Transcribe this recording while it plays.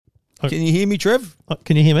Can you hear me, Trev?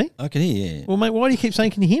 Can you hear me? I can hear you. Well, mate, why do you keep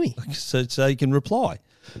saying, can you hear me? So you can reply.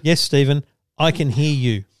 Yes, Stephen, I can hear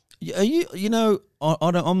you. Are you? You know,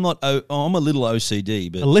 I don't. I'm not. I'm a little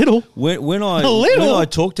OCD, but A little? when I A little? when I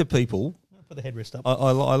talk to people, Put the headrest up.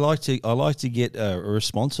 I like to get a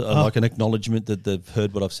response, like an acknowledgement that they've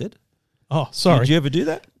heard what I've said. Oh, sorry. Did you ever do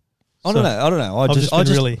that? I don't know.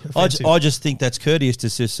 I just think that's courteous to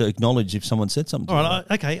just acknowledge if someone said something. All right,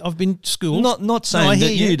 okay. I've been schooled. Not saying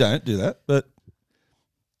that you don't do that, but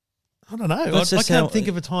I don't know. I can't think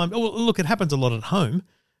of a time. Well, look, it happens a lot at home,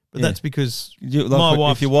 but that's because my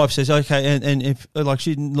wife. If your wife says okay, and if like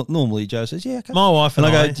she normally Joe says okay, my wife and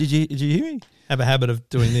I go, did you hear me? Have a habit of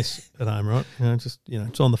doing this at home, right? It's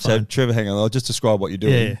on the phone. So Trevor, hang on, I'll just describe what you're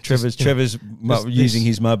doing. Yeah, Trevor's using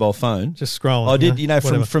his mobile phone. Just scrolling. I did,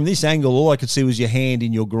 from this angle, all I could see was your hand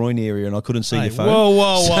in your groin area, and I couldn't see your phone.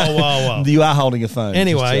 Whoa. You are holding a phone.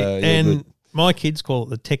 Anyway, my kids call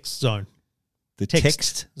it the text zone. The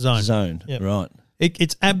text zone. Yep. Right.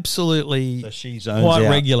 It's absolutely so quite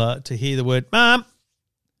regular to hear the word mum.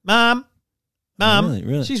 Oh,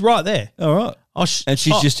 really? She's right there. All right. And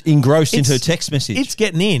she's just engrossed in her text message. It's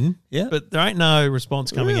getting in, yeah, but there ain't no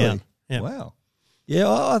response coming out. Yeah. Wow. Yeah,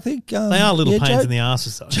 I think they are little pains in the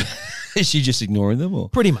asses, though. Is she just ignoring them? Or?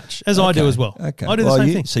 Pretty much, as I do as well. Okay. I do the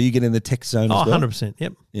same thing. So you get in the text zone as well? 100%,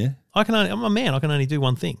 yep. Yeah. I'm a man. I can only do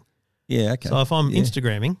one thing. Yeah, okay. So if I'm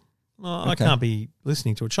Instagramming, I can't be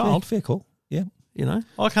listening to a child. Fair call, yeah. You know,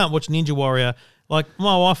 I can't watch Ninja Warrior. Like,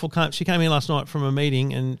 my wife she came in last night from a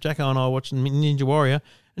meeting, and Jacko and I were watching Ninja Warrior,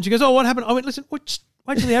 and she goes, "Oh, what happened?" I went, "Listen, wait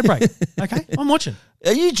till the ad break, okay? I'm watching."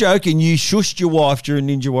 Are you joking? You shushed your wife during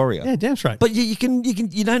Ninja Warrior? Yeah, damn straight. But you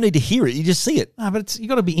don't need to hear it. You just see it. No, but you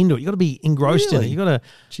got to be into it. You got to be engrossed in it. You got to.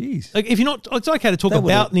 Jeez. Like, if you're not, it's okay to talk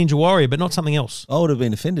about Ninja Warrior, but not something else. I would have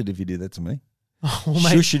been offended if you did that to me. Oh, well,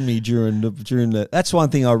 mate. Shushing me during the. That's one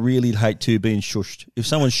thing I really hate too, being shushed. If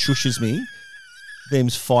someone shushes me,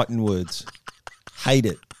 them's fighting words. Hate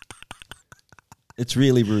it. It's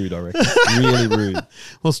really rude, I reckon. Really rude.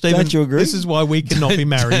 Well, Stephen, don't you agree? This is why we cannot be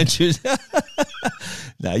married.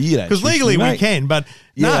 No, you don't. Because legally we can, but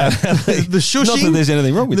no, the shushing. Not that there's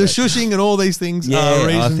anything wrong with the that. shushing and all these things are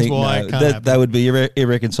reasons why it can't happen. That would be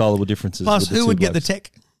irreconcilable differences. Plus, who would get the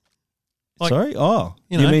tech? Like, sorry? Oh.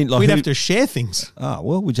 You mean like we'd have to share things. Oh,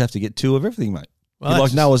 well, we'd have to get two of everything, mate. Well,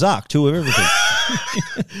 like Noah's Ark, two of everything.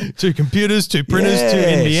 2 computers, 2 printers, 2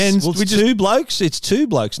 NBNs. Well, two blokes. It's 2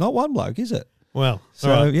 blokes, not 1 bloke, is it? Well,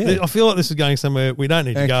 so, all right. yeah. I feel like this is going somewhere we don't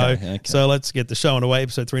need to go. Okay. So let's get the show underway,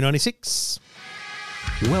 episode 396.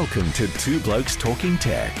 Welcome to Two Blokes Talking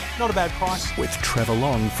Tech. Not a bad price. With Trevor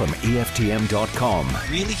Long from EFTM.com.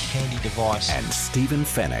 Really handy device. And Stephen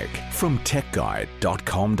Fennick from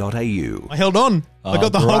TechGuide.com.au. I held on. I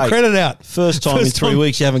got the whole credit out. First time in 3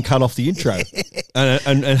 weeks you haven't cut off the intro.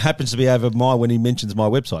 and happens to be over when he mentions my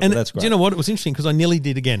website. And that's great. Do you know what? It was interesting because I nearly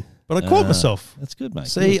did again. But I caught myself. That's good, mate.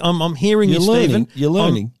 See, I'm hearing You're you, learning. Stephen. You're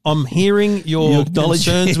learning. I'm hearing your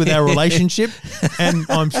concerns with our relationship, and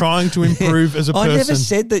I'm trying to improve as a person. I never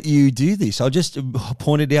said that you do this. I just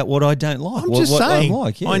pointed out what I don't like. I'm just saying. I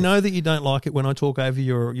like. Yeah. I know that you don't like it when I talk over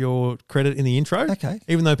your credit in the intro. Okay.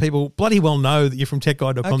 Even though people bloody well know that you're from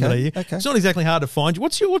techguide.com.au. Okay. It's not exactly hard to find you.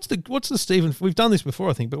 What's the Stephen? We've done this before,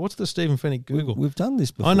 I think. But what's the Stephen Fennick Google? We've done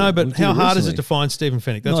this before. I know, but how hard is it to find Stephen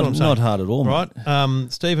Fennick? That's what I'm saying. Not hard at all, right?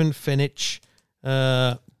 Stephen Fennick.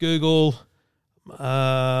 Google,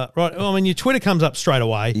 right? Well, I mean, your Twitter comes up straight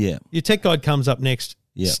away. Yeah. Your Tech Guide comes up next.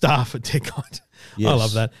 Yeah. Staff at Tech Guide. Yes. I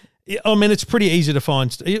love that. I mean, it's pretty easy to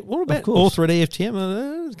find. What about author at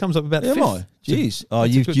EFTM? It comes up about 5th. Jeez. Oh,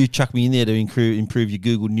 you chucked me in there to improve your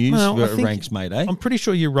Google News ranks, mate, eh? I'm pretty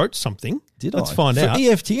sure you wrote something. Let's find out. For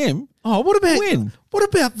EFTM? Oh, what about when? What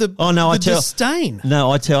about the disdain?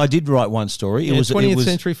 No, I did write one story. It was 20th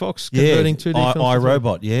Century Fox converting 2D films.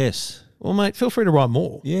 iRobot, yes. Well, mate, feel free to write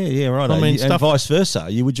more. Yeah, right. I mean, and vice versa.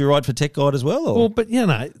 Would you write for Tech Guide as well? Or? Well, but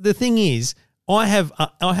the thing is, I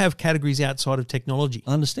have categories outside of technology.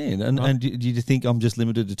 I understand. And do you think I'm just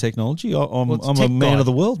limited to technology? I'm a man of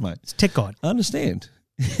the world, mate. It's Tech Guide. I understand.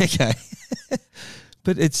 Okay.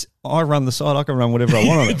 But I run the site. I can run whatever I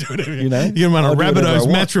want on it. You know, you can run a Rabbitoh's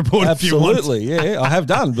match report if you want. Absolutely, yeah. I have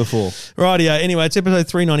done before. Rightio. Anyway, it's episode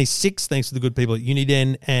 396. Thanks to the good people at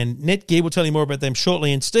Uniden and Netgear. We'll tell you more about them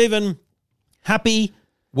shortly. And Stephen, happy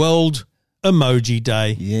World Emoji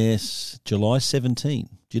Day. Yes, July 17.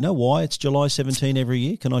 Do you know why it's July 17 every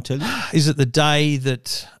year? Can I tell you? Is it the day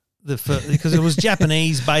that because it was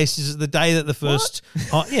Japanese based? Is it the day that the first?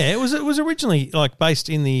 It was originally like based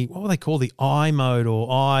in the what were they called, the I mode or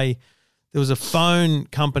There was a phone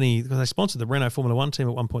company because they sponsored the Renault Formula One team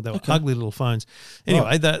at one point. They were ugly little phones.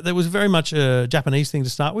 Anyway, that was very much a Japanese thing to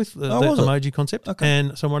start with, the was it? emoji concept. Okay.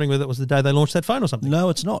 And so I'm wondering whether it was the day they launched that phone or something. No,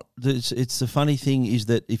 it's not. It's the funny thing is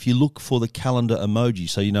that if you look for the calendar emoji,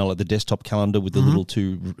 so like the desktop calendar with the little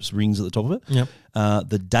two rings at the top of it, Yep.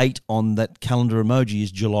 the date on that calendar emoji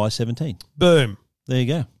is July 17. Boom. There you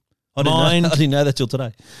go. I Mind- didn't know that till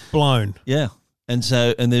today. Blown. Yeah. And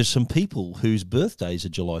there's some people whose birthdays are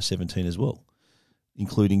July 17 as well,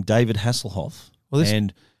 including David Hasselhoff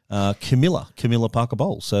and Camilla Parker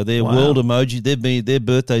Bowles. So their world emoji, their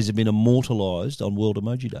birthdays have been immortalised on World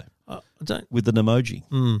Emoji Day with an emoji.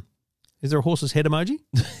 Is there a horse's head emoji?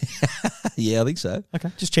 Yeah, I think so.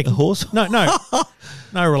 Okay, just checking. A horse?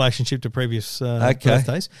 No relationship to previous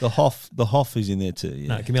birthdays. The Hoff is in there too.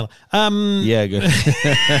 Yeah. No, Camilla. Yeah, good.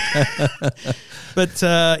 But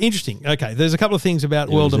interesting. Okay, there's a couple of things about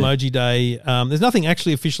World Emoji Day. There's nothing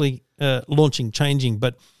actually officially changing,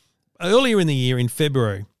 but earlier in the year, in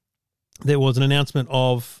February, there was an announcement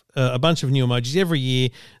of a bunch of new emojis. Every year,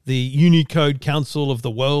 the Unicode Council of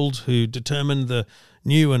the World, who determine the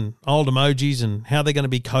new and old emojis and how they're going to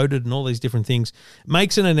be coded and all these different things,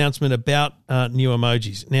 makes an announcement about new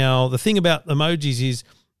emojis. Now, the thing about emojis is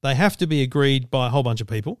they have to be agreed by a whole bunch of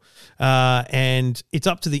people, and it's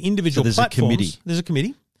up to the individual there's platforms. a committee. There's a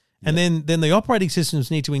committee. And then the operating systems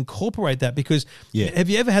need to incorporate that because have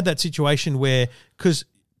you ever had that situation where, because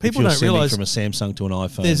people don't realize from a Samsung to an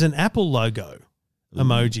iPhone, there's an Apple logo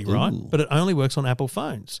emoji, right? Ooh. But it only works on Apple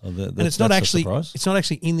phones. Oh, and it's not actually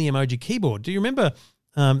in the emoji keyboard. Do you remember?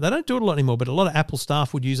 They don't do it a lot anymore, but a lot of Apple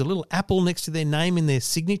staff would use a little apple next to their name in their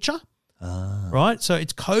signature. Right? So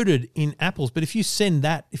it's coded in apples. But if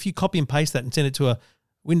you copy and paste that and send it to a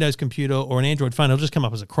Windows computer or an Android phone, it'll just come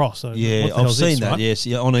up as a cross. So I've seen that. Right? Yes,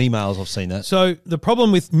 on emails I've seen that. So the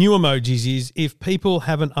problem with new emojis is if people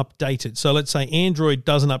haven't updated. So let's say Android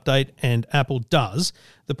doesn't update and Apple does.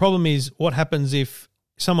 The problem is what happens if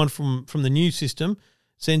someone from the new system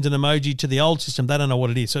sends an emoji to the old system, they don't know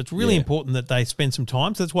what it is. So it's really important that they spend some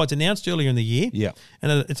time. So that's why it's announced earlier in the year. Yeah.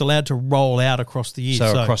 And it's allowed to roll out across the year.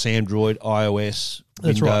 So across Android, iOS,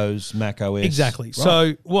 Windows, Mac OS. Exactly. Right.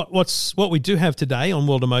 So what we do have today on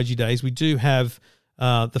World Emoji Days, we do have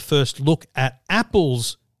the first look at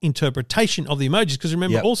Apple's interpretation of the emojis. Because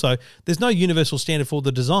remember also, there's no universal standard for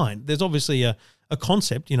the design. There's obviously a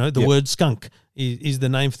concept, the word skunk is the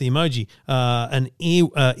name for the emoji. An ear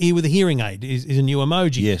with a hearing aid is a new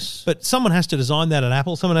emoji. Yes. But someone has to design that at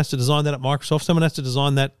Apple. Someone has to design that at Microsoft. Someone has to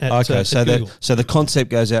design that at Google. So the concept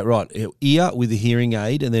goes out right. Ear with a hearing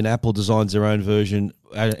aid, and then Apple designs their own version.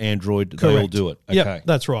 Android, Correct. they all do it. Okay. Yep,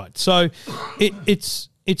 that's right. So it's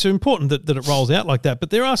important that it rolls out like that. But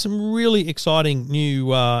there are some really exciting new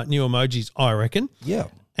emojis, I reckon. Yeah.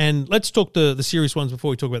 And let's talk the serious ones before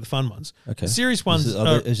we talk about the fun ones. Okay. The serious ones.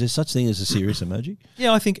 Is there such thing as a serious emoji?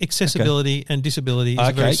 Yeah, I think accessibility and disability is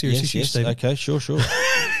a very serious issue, Stephen. Okay, sure. If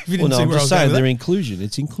you didn't see I'm where I just was saying going with they're that. inclusion.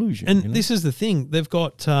 It's inclusion. And this is the thing. They've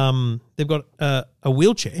got a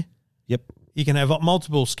wheelchair. Yep. You can have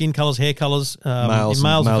multiple skin colours, hair colours, Males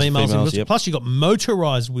and and females. yep. Plus, you've got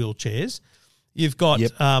motorised wheelchairs. You've got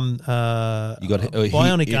bionic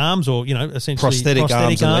arms, or essentially prosthetic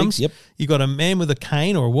arms and legs, yep. You've got a man with a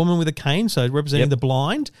cane or a woman with a cane, so representing the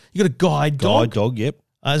blind. You've got a guide dog. Yep.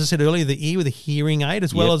 As I said earlier, the ear with a hearing aid,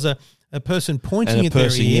 as well as a person pointing And a at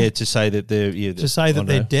person, their ear to say that they're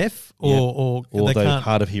they're deaf or they they're can't.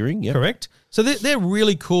 hard of hearing. Yep. Correct. So they're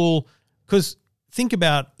really cool because think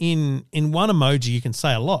about in one emoji you can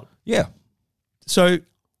say a lot. Yeah. So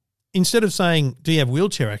instead of saying, do you have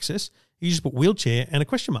wheelchair access, you just put wheelchair and a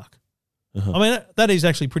question mark. Uh-huh. I mean, that is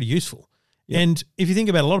actually pretty useful. Yeah. And if you think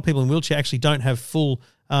about it, a lot of people in wheelchair actually don't have full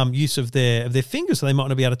use of their fingers, so they might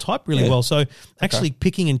not be able to type really well. So actually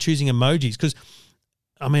picking and choosing emojis, because,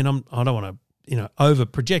 I mean, I don't want to, over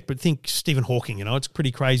project, but think Stephen Hawking, it's a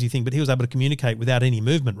pretty crazy thing, but he was able to communicate without any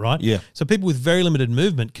movement, right? Yeah. So people with very limited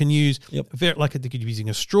movement can use, like they could be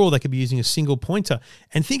using a straw, they could be using a single pointer.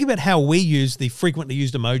 And think about how we use the frequently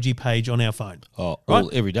used emoji page on our phone. Oh, right?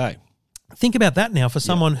 every day. Think about that now for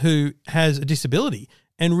someone who has a disability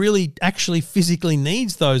and really actually physically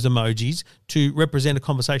needs those emojis to represent a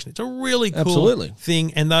conversation. It's a really cool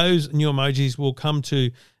thing. And those new emojis will come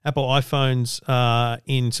to Apple iPhones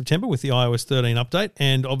in September with the iOS 13 update,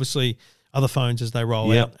 and obviously other phones as they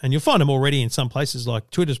roll out. And you'll find them already in some places,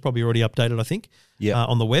 like Twitter's probably already updated, I think,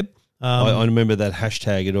 on the web. I remember that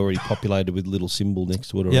hashtag had already populated with a little symbol next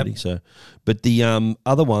to it already. Yep. So, but the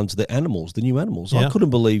other ones, the new animals, I couldn't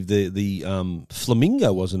believe the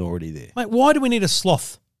flamingo wasn't already there. Mate, why do we need a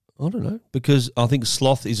sloth? I don't know, because I think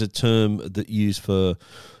sloth is a term that used for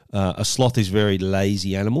A sloth is a very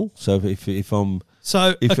lazy animal. So if I'm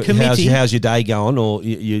So if a committee, how's your day going, or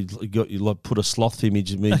you put a sloth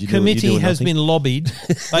image, it means a committee has been lobbied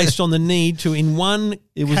based on the need to, in one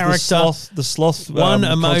It was character, the sloth one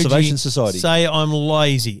emoji, conservation society. say I'm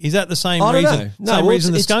lazy. Is that the same I don't reason? know. No, Same well,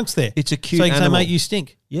 reason the it's- skunk's there. it's a cute So you can say, animal. mate, you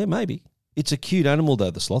stink. Yeah, maybe. It's a cute animal though.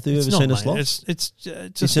 The sloth. Have you It's ever not, seen a mate. sloth? It's a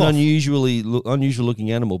It's sloth. an unusual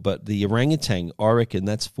looking animal, but the orangutan, I reckon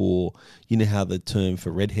that's for, you know how the term for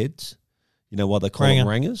redheads, you know why they call them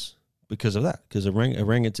Ranger. orangers? Because of that. Because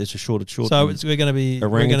orangutan, it's a short. So we're going to be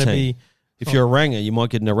Orangutan. If you're a ranger, you might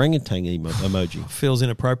get an orangutan emoji. feels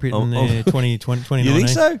inappropriate in Oh, the 2019. You think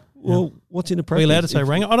so? Well, what's Are inappropriate? we allowed to say If-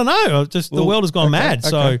 ranger? I don't know. Just the Well, world has gone okay, mad.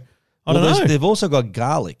 So okay. I don't know. They've also got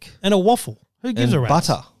garlic And a waffle. Who gives and a rat's?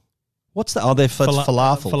 butter. What's that? Oh, they're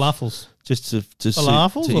falafels. Falafels. Just to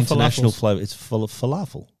Falafels suit or international falafels? flavour. It's full of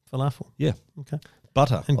falafel. Falafel. Yeah, Okay.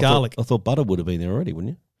 butter And I thought- garlic. I thought butter would have been there already,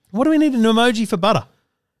 wouldn't you? What do we need an emoji for butter?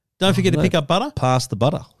 Don't forget to no. pick up butter. Pass the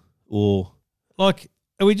butter, or Like,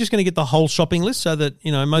 are we just going to get the whole shopping list so that,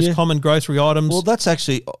 most Yeah. common grocery items? well, that's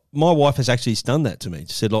actually my wife has actually done that to me.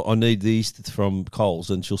 She said, "Look, I need these from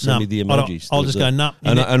Coles," and she'll send No, me the I don't- emojis. I'll There just was go, a- nah.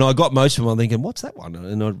 And I got most of them. I'm thinking, "What's that one?"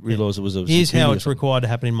 And I realised it was a. Here's zucchini how or it's something. required to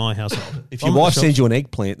happen in my household. If your wife sends you an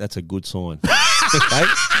eggplant, that's a good sign. Okay?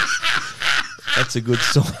 That's a good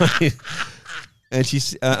sign. And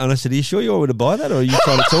and I said, "Are you sure you want me to buy that, or are you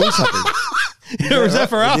trying to tell me something?" or is that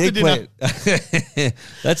for The after dinner? eggplant.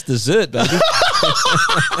 That's dessert, baby.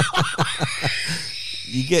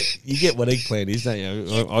 You get what eggplant is, don't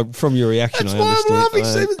you? From your reaction, That's I why I'm understand. laughing,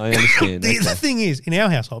 Stephen. I understand. The Okay. thing is, in our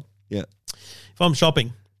household, Yeah. if I'm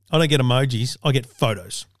shopping, I don't get emojis. I get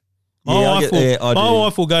photos. My, Yeah, wife, I my do.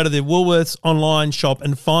 wife will go to the Woolworths online shop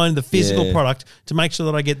and find the physical Yeah. product to make sure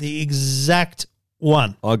that I get the exact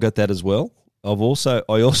one. I got that as well. I also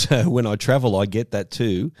when I travel, I get that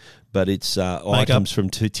too, but it's items from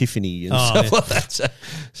Tiffany and stuff like that.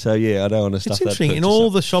 So yeah, I don't want to stuff It's that. interesting. In purchase all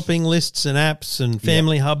up. the shopping lists and apps and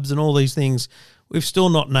family hubs and all these things, we've still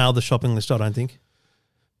not nailed the shopping list, I don't think.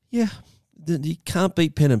 Yeah, you can't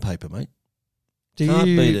beat pen and paper, mate. Do Can't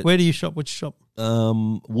you? beat it. Where do you shop? Which shop?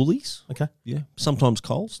 Woolies, Okay. yeah. Sometimes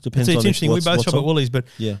Coles. It's Depends on interesting. We what's both shop on. at Woolies, but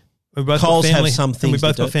Yeah, we both Coles got have family, some and we things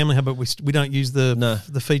both that got family hub, but we don't use the No.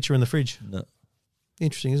 feature in the fridge. no,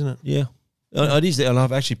 Interesting, isn't it? yeah. It is, and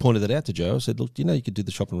I've actually pointed that out to Joe. I said, "Look, you could do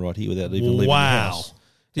the shopping right here without even leaving the house."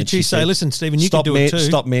 Did And she say, said, "Listen, Stephen, you stop can do it too"?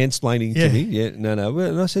 Stop mansplaining Yeah. to me. Yeah, no.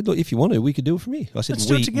 And I said, "Look, if you want to, we could do it from here." I said, Let's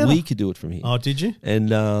do it together. we could do it from here." Oh, did you? And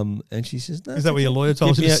she says, "No." Is that what your lawyer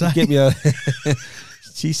told you to say? Get me a.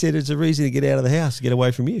 She said it's a reason to get out of the house, to get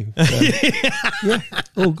away from you. So, yeah,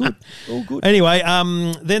 all good, all good. Anyway,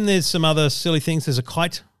 then there's some other silly things. There's a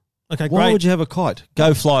kite. Okay, Why great. would you have a kite?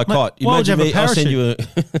 Go fly a Mate, kite. why would you Imagine have a I'll send you a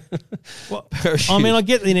Well, parachute. I mean, I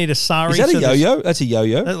get that you need a sari. Is that so a there's- yo-yo? That's a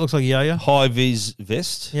yo-yo. That looks like a yo-yo. High vis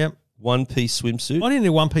vest. Yep. One-piece swimsuit. Why do you need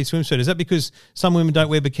a one-piece swimsuit? Is that because some women don't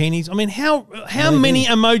wear bikinis? I mean, how Maybe. many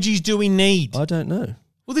emojis do we need? I don't know.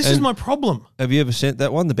 Well, this is And- my problem. Have you ever sent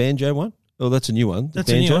that one, the banjo one? Oh, that's a new one. The That's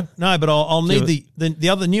a banjo. new one. No, but I'll Do you need the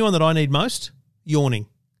other new one that I need most, yawning.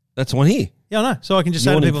 That's one here. Yeah, I know. So I can just say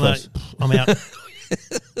to Yawning people, no, face. I'm out.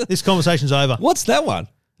 This conversation's over. What's that one?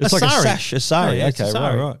 It's A like sari. a sash. A sari. Yeah, it's a Okay,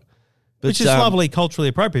 sari. right. But, Which is lovely, culturally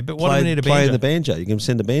appropriate, but why do we need a Playing banjo? the banjo. You can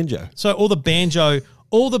send a banjo. So all the banjo,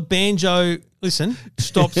 listen,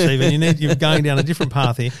 stop, Stephen, you're going down a different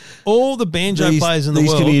path here. All the banjo players in the these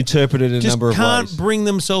world can be interpreted in a just number of can't ways. bring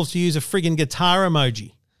themselves to use a friggin' guitar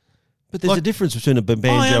emoji. But there's a difference between a banjo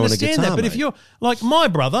I and a understand guitar. that, but if mate. you're, like my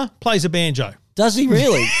brother plays a banjo. Does he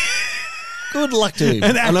really? Good luck to him. An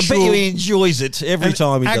And I bet actual- you he enjoys it every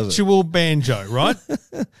time he does it. Actual banjo, right?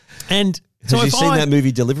 And so Has you if seen I, that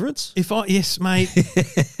movie Deliverance? yes, mate,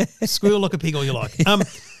 squeal like a pig, all you like.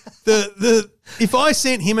 If I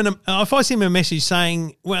sent him a message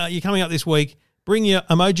saying, "Well, you're coming up this week, bring your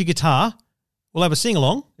emoji guitar, we'll have a sing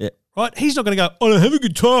along." Yeah. Right? He's not going to go, "I don't have a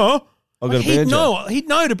guitar." I've got a He'd banjo. know. He'd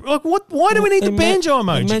know to like what? Why do we need the banjo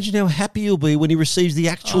emoji? Imagine how happy he'll be when he receives the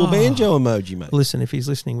actual banjo emoji, mate. Listen, if he's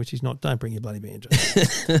listening, which he's not, don't bring your bloody banjo.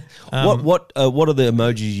 What are the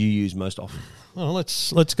emojis you use most often? Well,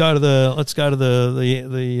 let's go to the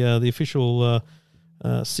official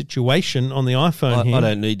situation on the iPhone here. I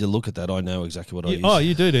don't need to look at that. I know exactly what I use. Oh,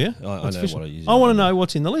 you do you? I That's know official. what I use. I want to know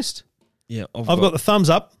what's in the list. Yeah, I've got the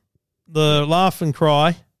thumbs up, the laugh and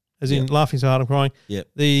cry, as in laughing so hard I'm crying. Yep.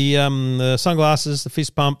 The sunglasses, the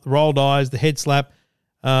fist pump, the rolled eyes, the head slap.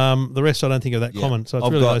 The rest I don't think are that common. So it's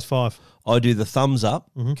I've really got- those five. I do the thumbs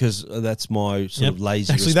up because that's my sort of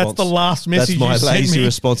lazy Actually, response. that's the last message That's my you sent lazy me.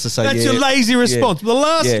 response to say, That's yeah, your lazy response. yeah. The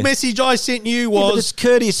last Yeah. message I sent you Yeah, but was... it's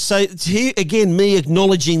courteous. So it's here again, me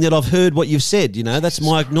acknowledging that I've heard what you've said. You know, that's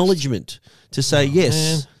my acknowledgement to say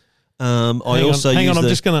yes. I also hang use on. the, I'm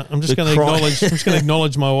just gonna acknowledge. I'm just gonna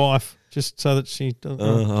acknowledge my wife just so that she doesn't.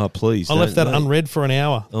 Oh, please! I left that don't. unread for an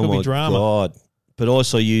hour. Oh Could my be drama. god! But I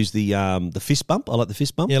also use the fist bump. I like the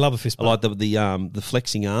fist bump. Yeah, I love a fist I bump. like the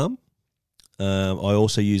flexing arm. I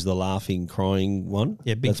also use the laughing, crying one.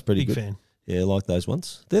 Yeah, that's pretty big good. fan. Yeah, I like those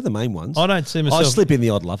ones. They're the main ones. I don't see I myself. slip in the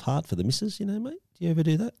odd love heart for the missus. You know, mate. Do you ever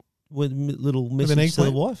do that? With little message to the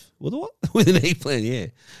eggplant? wife? With a what? With an eggplant, yeah.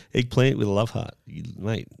 Eggplant with a love heart.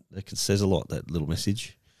 Mate, that says a lot, that little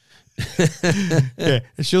message. Yeah,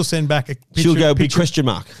 and she'll send back a picture, She'll go, big question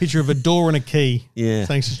mark. picture of a door and a key. Yeah.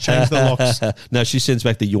 saying she's changed the locks. No, she sends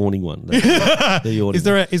back the yawning one. The yawning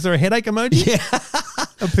Is there a headache emoji? Yeah.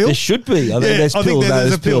 A pill? There should be. I think there's I pills. think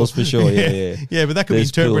There's a pill. pills for sure. Yeah. Yeah, but that could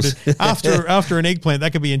There's be interpreted pills. after an eggplant.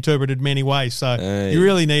 That could be interpreted many ways. So Hey. you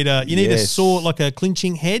really need a Yes. sore, like a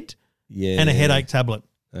clinching head Yeah. and a headache tablet.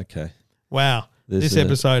 Okay. Wow. There's This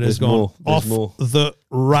episode has there's gone more. There's off more. the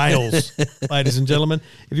rails, ladies and gentlemen.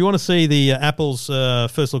 If you want to see the Apple's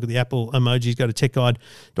first look at the Apple emojis, go to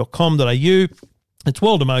techguide.com.au. It's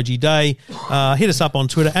World Emoji Day. Hit us up on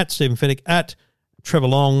Twitter at Stephen Fennick, at Trevor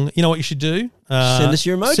Long. You know what you should do? Send us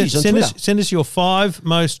your emojis on Twitter. Send us your 5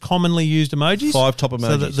 most commonly used emojis. 5 top So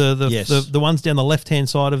emojis. Yes. the ones down the left-hand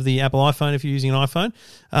side of the Apple iPhone, if you're using an iPhone,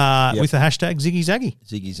 with the hashtag Ziggy Zaggy.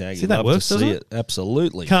 Ziggy Zaggy. See, that Love works, to see doesn't it.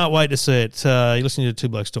 Absolutely. Can't wait to see it. You're listening to Two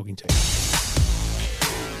Blokes Talking Tech.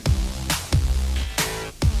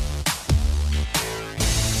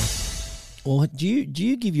 Well, do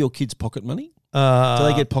you give your kids pocket money? Do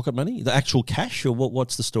they get pocket money? The actual cash, or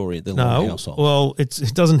what's the story at the No, household? well,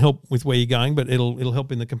 it doesn't help with where you're going, but it'll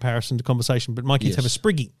help in the comparison to conversation. But my kids Yes. have a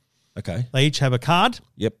Spriggy. Okay. They each have a card,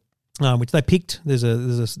 Yep. which they picked. There's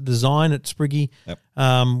a design at Spriggy,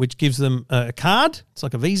 Yep. which gives them a card. It's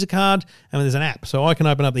like a Visa card, and there's an app. So I can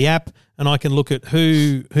open up the app and I can look at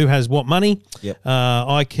who has what money. Yep.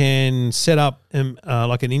 I can set up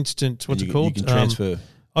like an instant. What's You it can- called? You can transfer.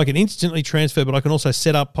 I can instantly transfer, but I can also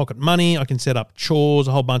set up pocket money. I can set up chores,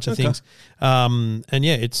 a whole bunch of things. And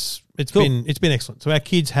yeah, it's Cool. been excellent. So our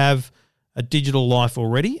kids have a digital life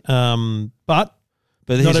already, but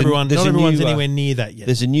But not everyone's new, anywhere near that yet.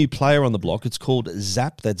 There's a new player on the block. It's called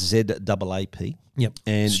Zap. That's ZAAP. Yep.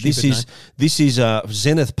 And Stupid this is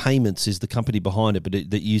Zenith Payments is the company behind it, but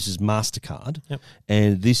that uses MasterCard. Yep.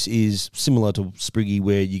 And this is similar to Spriggy,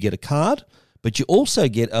 where you get a card, but you also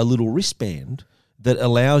get a little wristband that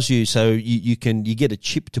allows you, so you get a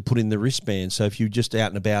chip to put in the wristband. So if you're just out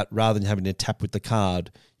and about, rather than having to tap with the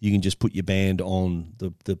card, you can just put your band on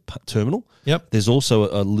the terminal. Yep. There's also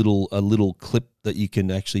a little clip that you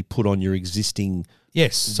can actually put on your existing.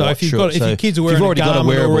 Yes. So watch if or- your so kids are if wearing you've a already got a Garmin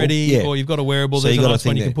wearable, already, yeah. or you've got a wearable, So there's you a got a nice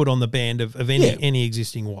one thing you can there. put on the band of any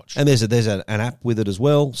existing watch. And there's an app with it as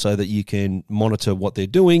well, so that you can monitor what they're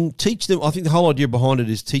doing. Teach them. I think the whole idea behind it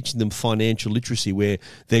is teaching them financial literacy, where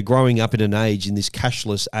they're growing up in this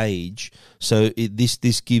cashless age. So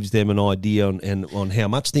this gives them an idea on how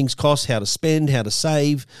much things cost, how to spend, how to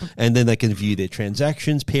save, and then they can view their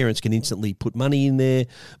transactions. Parents can instantly put money in there,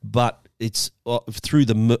 but it's through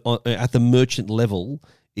at the merchant level.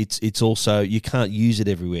 It's also, you can't use it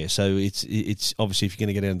everywhere. So it's obviously, if you're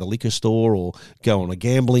going to go down to the liquor store or go on a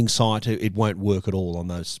gambling site, it won't work at all on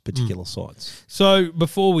those particular sites. So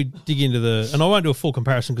before we dig into and I won't do a full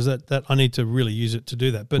comparison because that I need to really use it to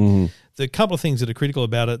do that. But the couple of things that are critical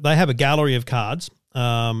about it, they have a gallery of cards.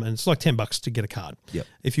 And it's like $10 to get a card. Yep.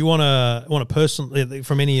 If you want a person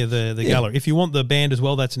from any of the gallery, if you want the band as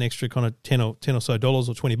well, that's an extra kind of $10 or so dollars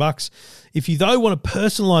or $20. If you though want to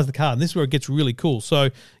personalize the card, and this is where it gets really cool. So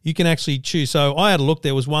you can actually choose. So I had a look.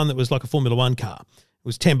 There was one that was like a Formula One car. It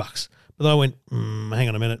was $10. But then I went, hang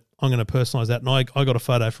on a minute, I'm going to personalise that. And I got a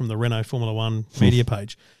photo from the Renault Formula One media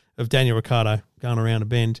page of Daniel Ricciardo going around a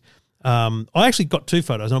bend. I actually got 2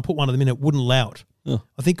 photos and I put one of them in. It wouldn't allow it. Oh.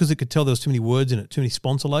 I think because it could tell there was too many words in it, too many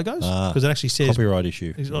sponsor logos. Because it actually says Copyright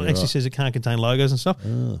issue. It actually says it can't contain logos and stuff.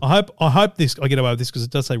 I hope I get away with this because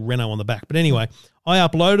it does say Renault on the back. But anyway, I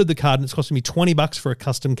uploaded the card and it's costing me $20 for a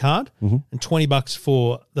custom card and $20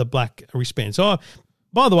 for the black wristband. So,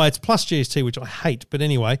 by the way, it's plus GST, which I hate. But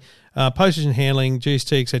anyway, postage and handling,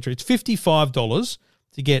 GST, etc. It's $55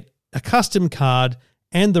 to get a custom card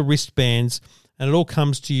and the wristbands, and it all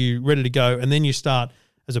comes to you ready to go. And then you start.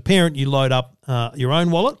 As a parent, you load up your own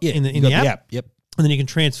wallet in the app. Yep. And then you can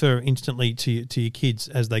transfer instantly to your kids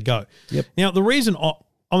as they go. Yep. Now, the reason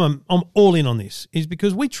I'm all in on this is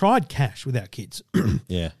because we tried cash with our kids.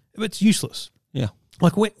 Yeah. It's useless. Yeah.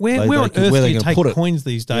 Like where They on can- earth where do they you can take put it. coins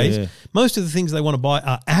these days? Yeah. Most of the things they want to buy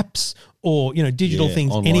are apps or digital Yeah,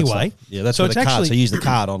 things online anyway. stuff. Yeah, that's so where it's the card. actually. So use the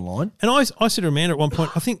card online. And I said to Amanda at one point,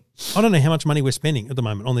 I don't know how much money we're spending at the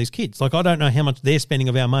moment on these kids. Like I don't know how much they're spending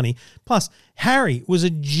of our money. Plus, Harry was a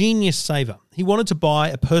genius saver. He wanted to buy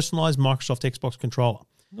a personalised Microsoft Xbox controller,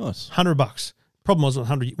 Nice. $100. Problem was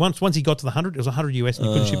 $100. Once he got to the 100, it was $100 US, and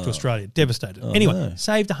he couldn't ship to Australia. Devastated. Anyway, no.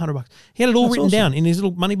 saved $100. He had it all That's written awesome. down in his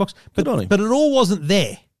little money box, Good on him. but it all wasn't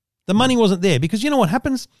there. The money wasn't there because you know what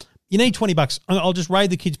happens? You need $20. I'll just raid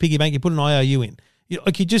the kids' piggy bank. You put an IOU in.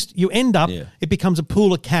 You end up. Yeah. It becomes a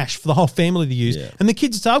pool of cash for the whole family to use. Yeah. And the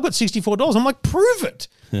kids say, "I've got $64." I'm like, "Prove it.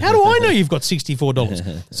 How do I know you've got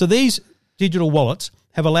 $64?" So these digital wallets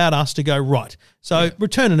have allowed us to go right. So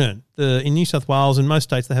return and earn. In New South Wales and most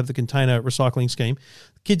states, they have the container recycling scheme.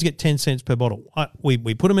 Kids get 10 cents per bottle. We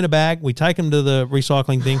put them in a bag. We take them to the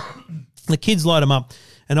recycling thing. The kids light them up,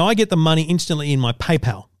 and I get the money instantly in my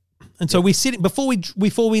PayPal. And so we sit before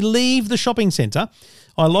we leave the shopping centre.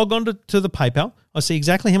 I log on to the PayPal. I see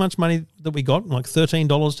exactly how much money that we got, like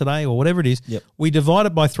 $13 today or whatever it is. Yep. We divide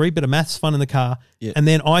it by 3, bit of maths fun in the car. Yep. And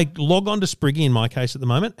then I log on to Spriggy in my case at the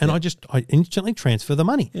moment, and I instantly transfer the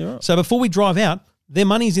money. Yeah, right. So before we drive out, their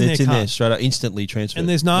money's in It's their in card. there straight up, instantly transferred. And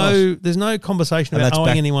there's Nice. no conversation And about that's owing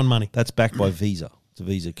back- anyone money. That's backed by Visa. It's a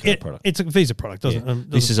Visa card product. It's a Visa product, doesn't Yeah. it?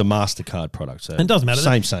 This is a MasterCard product. So It doesn't matter.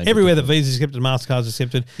 Same. Everywhere that Visa's accepted, MasterCard's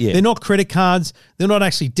accepted. Yeah. They're not credit cards. They're not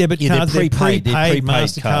actually debit Yeah, cards. they're prepaid. They're prepaid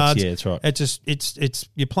MasterCards. cards. Yeah, that's right. It's just it's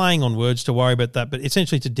you're playing on words to worry about that, but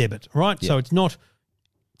essentially it's a debit, right? Yeah. So it's not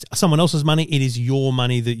someone else's money. It is your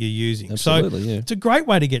money that you're using. Absolutely, so yeah. it's a great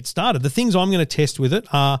way to get started. The things I'm going to test with it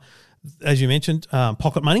are, as you mentioned,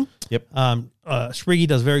 pocket money. Yep. Spriggy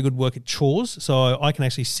does very good work at chores, so I can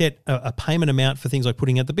actually set a payment amount for things like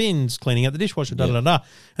putting out the bins, cleaning out the dishwasher, da.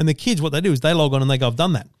 And the kids, what they do is they log on and they go, "I've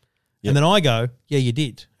done that," and then I go, "Yeah, you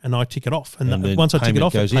did," and I tick it off. And then once I tick it payment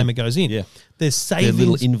off, the goes in. payment goes in. Yeah. There's Their savings.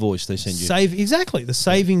 little invoice they send you. Exactly the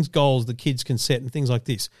savings goals the kids can set and things like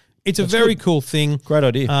this. It's a very cool thing. Great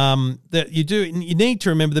idea. That you do. You need to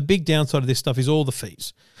remember the big downside of this stuff is all the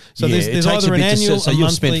fees. So Yeah, there's it takes either a an bit to annual, set, so a you've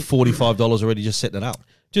monthly, spent $45 already just setting it up.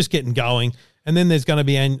 just getting going, and then there's going to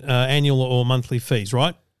be annual or monthly fees,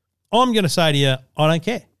 right? I'm going to say to you, I don't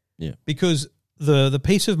care. Yeah. Because the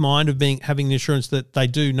peace of mind of having the assurance that they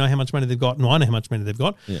do know how much money they've got and I know how much money they've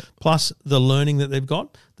got, plus the learning that they've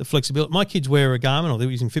got, the flexibility. My kids wear a Garmin or they're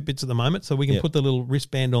using Fitbits at the moment, so we can put the little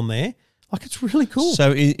wristband on there. Like, it's really cool.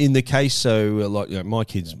 So in the case, my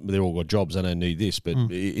kids, they're all got jobs. They don't need this. But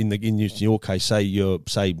in your case, say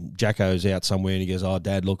Jacko's out somewhere and he goes, "Oh,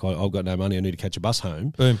 Dad, look, I've got no money. I need to catch a bus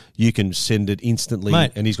home." Boom. You can send it instantly,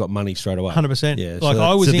 Mate. and he's got money straight away. 100%. Yeah. Like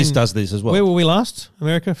so this does this as well. Where were we last?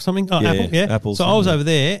 America for something? Oh, Yeah, Apple. Yeah. Apple So I was something. over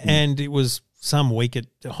there and it was some week at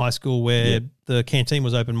high school where the canteen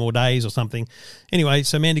was open more days or something. Anyway,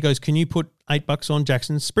 so Mandy goes, "Can you put $8 on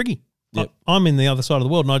Jackson's Spriggy?" Yep. I'm in the other side of the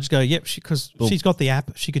world and I just go, "Yep," because she's got the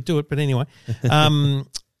app. She could do it. But anyway,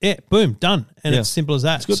 yeah, boom, done. And it's simple as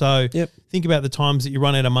that. good. So Yep. think about the times that you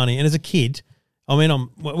run out of money. And as a kid, I mean,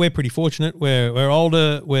 we're pretty fortunate. We're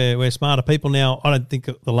older. We're smarter people now. I don't think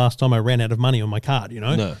the last time I ran out of money on my card,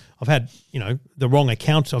 No. I've had, the wrong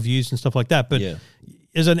accounts I've used and stuff like that. But Yeah.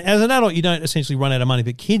 as an adult, you don't essentially run out of money,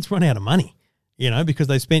 but kids run out of money, because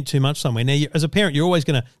they spent too much somewhere. Now, as a parent, you're always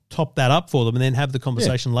going to top that up for them and then have the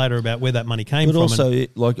conversation later about where that money came But from. also,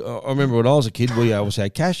 I remember when I was a kid, we obviously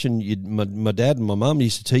had cash, and my dad and my mum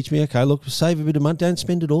used to teach me, okay, look, save a bit of money, don't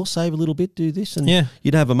spend it all, save a little bit, do this, and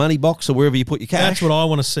you'd have a money box or wherever you put your cash. That's what I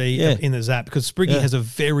want to see Yeah. in the Zap, because Spriggy has a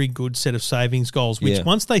very good set of savings goals, which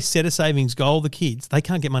once they set a savings goal, the kids, they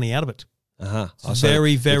can't get money out of it. It's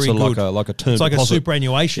very, very it's good. Like a term It's like deposit. a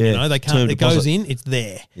superannuation, they can't. term It goes deposit. in, it's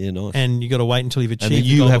there. Yeah, nice. And you got to wait until you've And achieved then the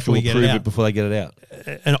you goal have to before you get approve it it out. before they get it out.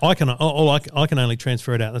 And I can only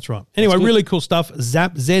transfer it out. That's right. Anyway, really cool stuff.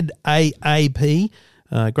 Zap, ZAAP.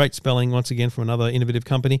 Great spelling once again from another innovative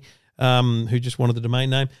company who just wanted the domain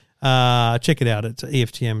name. Check it out. It's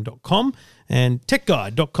EFTM.com and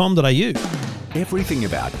techguide.com.au. Everything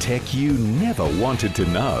about tech you never wanted to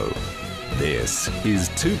know. This is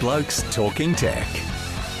Two Blokes Talking Tech.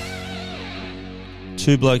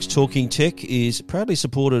 Two Blokes Talking Tech is proudly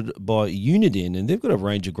supported by Uniden, and they've got a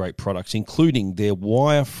range of great products, including their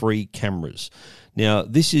wire-free cameras. Now,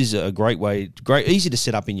 this is a great easy to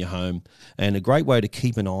set up in your home, and a great way to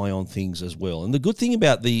keep an eye on things as well. And the good thing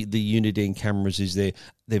about the Uniden cameras is they're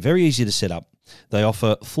very easy to set up. They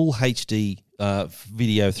offer full HD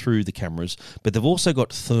video through the cameras, but they've also got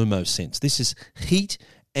ThermoSense. This is heat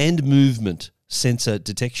and movement sensor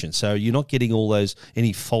detection. So you're not getting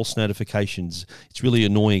any false notifications. It's really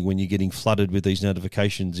annoying when you're getting flooded with these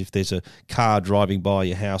notifications. If there's a car driving by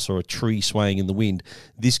your house or a tree swaying in the wind,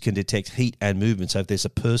 this can detect heat and movement. So if there's a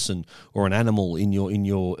person or an animal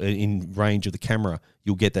in range of the camera,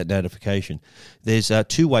 you'll get that notification. There's a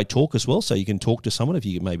two-way talk as well, so you can talk to someone if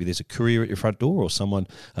maybe there's a courier at your front door or someone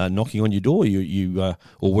knocking on your door,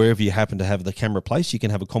 or wherever you happen to have the camera placed. You can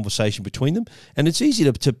have a conversation between them, and it's easy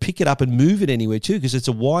to pick it up and move it anywhere too, because it's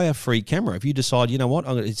a wire-free camera. If you decide, you know what,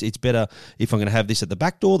 it's better if I'm going to have this at the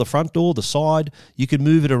back door, the front door, the side, you can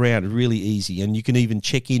move it around really easy, and you can even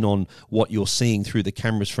check in on what you're seeing through the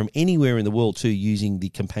cameras from anywhere in the world too, using the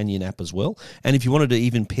companion app as well. And if you wanted to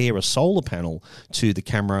even pair a solar panel to the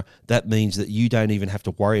camera, that means that you don't even have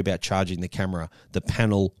to worry about charging the camera. The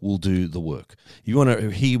panel will do the work. If you want to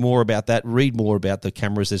hear more about that, read more about the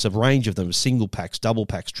cameras, there's a range of them: single packs, double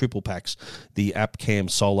packs, triple packs, the AppCam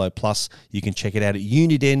Solo Plus. You can check it out at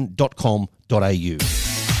uniden.com.au.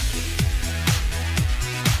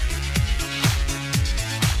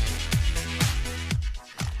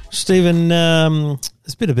 Stephen,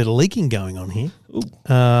 there's a bit of leaking going on here.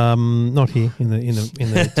 Not here in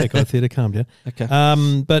the Techo Theatre. Calm down. Okay.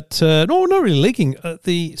 But no, not really leaking.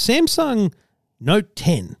 The Samsung Note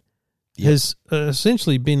 10 has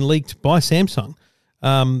essentially been leaked by Samsung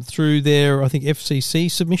through their, I think,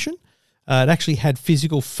 FCC submission. It actually had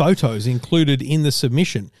physical photos included in the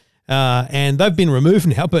submission, and they've been removed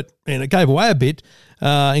now. But it gave away a bit,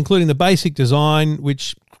 including the basic design,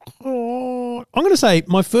 which. I'm going to say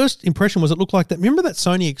my first impression was it looked like that. Remember that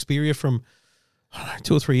Sony Xperia from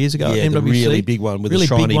 2 or 3 years ago? Yeah, at MWC? the really big one with really a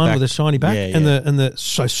shiny big one back. with a shiny back, Yeah, and yeah. the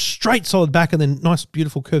so straight solid back, and then nice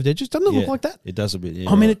beautiful curved edges. Doesn't it look like that? It does a bit. Yeah,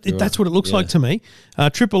 I mean, right, that's what it looks yeah. like to me.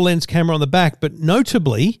 Triple lens camera on the back, but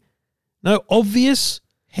notably, no obvious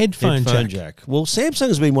headphone jack. Well, Samsung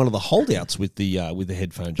has been one of the holdouts with the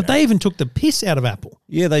headphone jack. But they even took the piss out of Apple.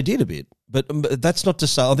 Yeah, they did a bit, but that's not to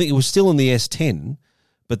say. I think it was still in the S10.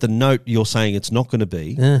 But the Note, you're saying it's not going to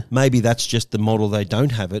be. Yeah. Maybe that's just the model they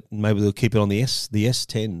don't have it. Maybe they'll keep it on the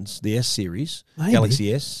S10s, the S series, Maybe.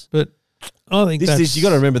 Galaxy S. But I think This you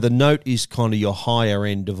got to remember, the Note is kind of your higher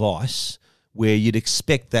end device where you'd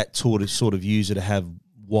expect that sort of user to have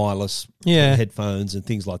wireless headphones and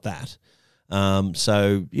things like that.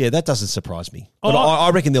 So yeah, that doesn't surprise me. But I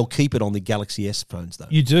reckon they'll keep it on the Galaxy S phones though.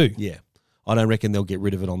 You do? Yeah, I don't reckon they'll get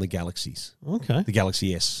rid of it on the Galaxies. Okay. The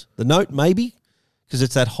Galaxy S, the Note maybe. Because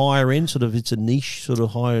it's that higher end, it's a niche,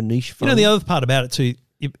 higher niche phone. You know, the other part about it too,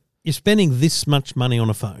 you're spending this much money on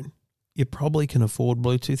a phone, you probably can afford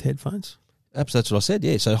Bluetooth headphones. Absolutely, that's what I said,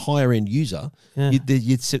 yeah. So higher end user, Yeah.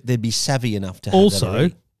 they'd be savvy enough to have that Also,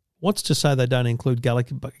 already. what's to say they don't include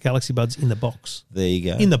Galaxy Buds in the box? There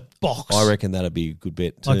you go. In the box. I reckon that'd be a good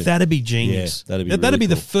bet too. Like, that'd be genius. Yeah, that'd be That'd really be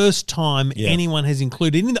the cool. first time anyone has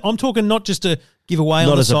included. I'm talking not just a giveaway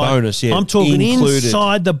Not on the as a side. bonus, yeah. I'm talking Included.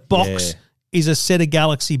 inside the box Yeah. is a set of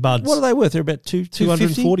Galaxy Buds. What are they worth? They're about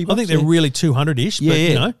 240 bucks. I think they're really 200-ish, yeah, but yeah.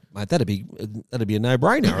 you know. Mate, that'd be a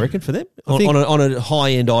no-brainer, I reckon, for them think- on a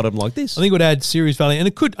high-end item like this. I think it would add serious value, and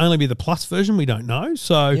it could only be the Plus version. We don't know,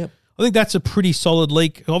 so Yep. I think that's a pretty solid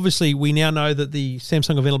leak. Obviously, we now know that the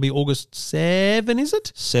Samsung event will be August 7, is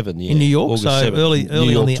it? 7, yeah. In New York, August so 7th, early New on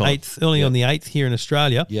York the time. 8th, on the 8th here in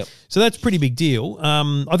Australia. Yep. So that's a pretty big deal.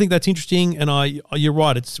 I think that's interesting, and you're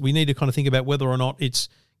right. We need to kind of think about whether or not it's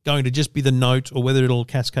going to just be the Note or whether it'll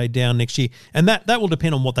cascade down next year, and that will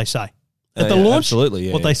depend on what they say at the Yeah, launch. absolutely,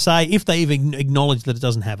 yeah, what they say, if they even acknowledge that it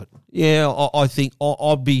doesn't have it. Yeah, I think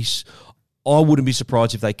I wouldn't be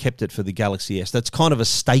surprised if they kept it for the Galaxy S. That's kind of a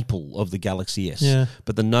staple of the Galaxy S. Yeah.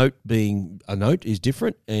 But the Note being a Note is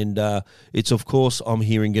different, and it's, of course, I'm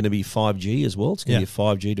hearing going to be 5G as well. It's going to be a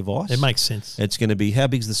 5G device. It makes sense. It's going to be, how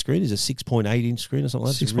big's the screen? Is it a 6.8-inch screen or something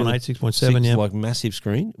like that? 6.8, 6.7, yeah. Like massive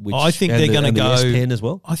screen. Which, I think they're going to go the S10 as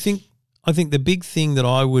well. I think the big thing that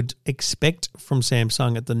I would expect from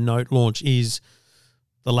Samsung at the Note launch is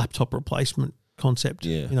the laptop replacement concept.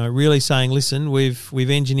 Yeah. You know, really saying, listen, we've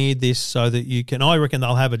engineered this so that you can. I reckon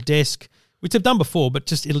they'll have a desk, which they've done before,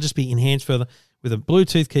 but it'll just be enhanced further with a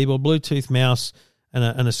Bluetooth keyboard, Bluetooth mouse,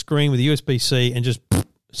 and a screen with a USB-C, and just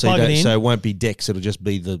plug it in. So it won't be DeX, it'll just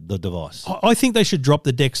be the device. I think they should drop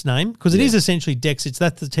the DeX name because it is essentially DeX.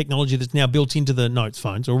 That's the technology that's now built into the Notes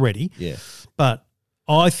phones already. Yeah. But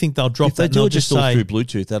I think they'll drop If they that. do and it just they'll all say through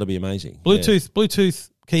Bluetooth, that'll be amazing. Bluetooth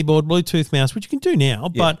keyboard, Bluetooth mouse, which you can do now.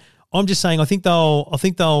 Yeah. But I'm just saying, I think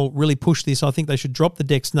they'll really push this. I think they should drop the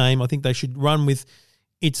DeX name. I think they should run with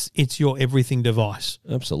it's your everything device,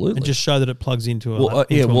 Absolutely. and just show that it plugs into a Well,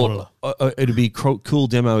 monitor. it'd be a cool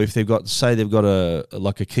demo if they've got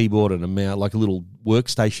a keyboard and a mouse, like a little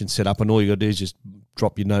workstation set up, and all you got to do is just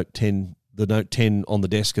drop your Note 10, the Note 10 on the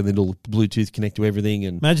desk and then it'll Bluetooth connect to everything.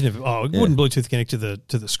 And Imagine if it wouldn't Bluetooth connect to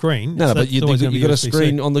the screen. no, but you always gonna be got a USB-C.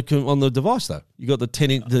 screen on the device though. You got the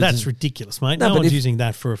 10. That's ridiculous, mate. No, No but one's if- using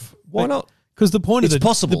that for Why not? Because the point It's of the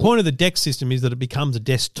possible. the point of the DeX system is that it becomes a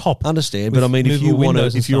desktop. Understand, with but I mean, if you movable want to,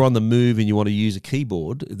 windows and if you're stuff. on the move and you want to use a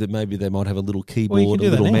keyboard, then maybe they might have a little keyboard, do a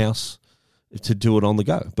that little now. mouse to do it on the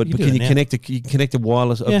go. But You can do you that now. connect a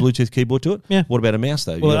wireless, a Yeah. Bluetooth keyboard to it? Yeah. What about a mouse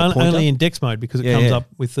though? You Well, got a pointer? only in DeX mode because it Yeah, comes yeah. up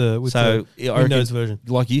with the So I reckon, Windows version.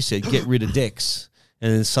 like you said, get rid of DeX,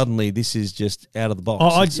 and then suddenly this is just out of the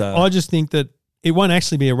box. I just think that it won't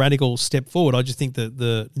actually be a radical step forward. I just think that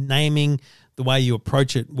the naming, the way you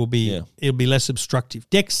approach it will be it'll be less obstructive.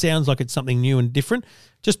 DeX sounds like it's something new and different.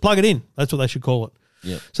 Just plug it in. That's what they should call it.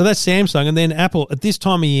 Yeah. So that's Samsung. And then Apple, at this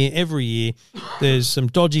time of year, every year, there's some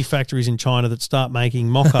dodgy factories in China that start making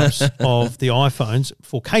mock-ups of the iPhones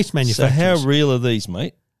for case So manufacturers. how real are these,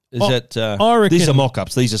 mate? Is that I reckon- these are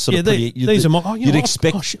mock-ups? These are sort of pretty. these are mock. Oh, you you'd know,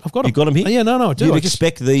 expect. I've got them. You got them here. Yeah, no, I do. You'd I just-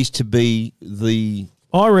 expect these to be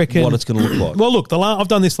I reckon what it's going to look like. Well, look, I've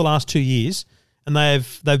done this the last 2 years, and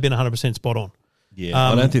they've been 100% spot on. Yeah,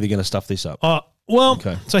 I don't think they're going to stuff this up. Well,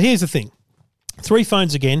 Okay. so here's the thing: 3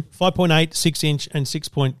 phones again, 5.8, 6 inch, and 6.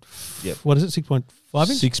 Yep. What is it? 6.5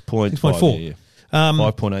 inch. 6.5. 6.4. Yeah, yeah.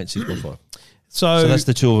 5.8, 6.5. So So that's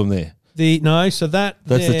the two of them there. That's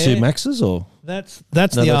That's the two Maxes, or That's No, the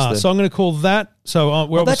that's R. the- So I'm going to call that. So we're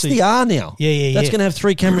well, that's obviously the R now. Yeah. That's going to have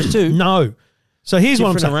 3 cameras too. no. So here's what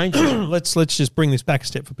I'm Different saying. arrangements. let's just bring this back a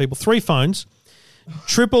step for people. 3 phones,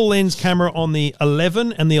 triple lens camera on the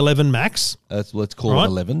 11 and the 11 Max. Let's call Right. it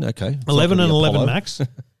 11. Okay, It's 11 not and gonna be 11 Apollo. Max.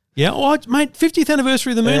 Yeah, mate, 50th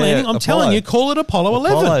anniversary of the moon Yeah, landing. I'm telling Apollo. you, call it Apollo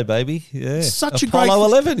 11. Apollo, baby. Yeah, Such a Apollo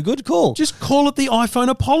great- 11. Good call. Just call it the iPhone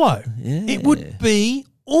Apollo. Yeah. It would be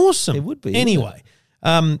awesome. It would be, Anyway,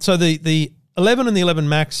 so the 11 and the 11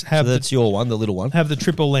 Max have so that's your one, the little one. have the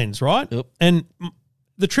triple lens, right? Yep. And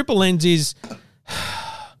the triple lens is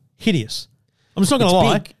hideous. I'm just not going to It's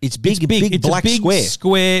lie. big. It's big, big It's black a big square.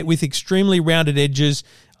 square with extremely rounded edges,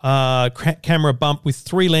 camera bump with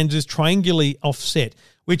 3 lenses triangularly offset,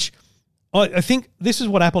 which I think this is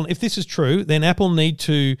what Apple, if this is true, then Apple need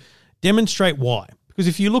to demonstrate why. Because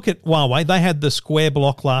if you look at Huawei, they had the square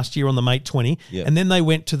block last year on the Mate 20, Yeah. and then they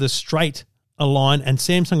went to the straight line, and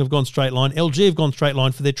Samsung have gone straight line, LG have gone straight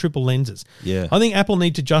line for their triple lenses. Yeah. I think Apple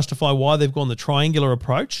need to justify why they've gone the triangular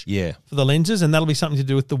approach Yeah. for the lenses, and that'll be something to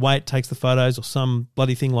do with the way it takes the photos or some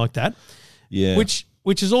bloody thing like that. Yeah. Which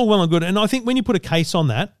is all well and good. And I think when you put a case on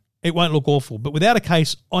that, it won't look awful. But without a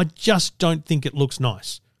case, I just don't think it looks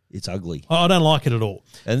nice. It's ugly. I don't like it at all.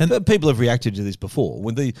 And people have reacted to this before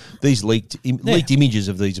when these leaked images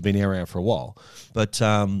of these have been around for a while. But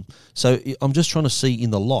so I'm just trying to see in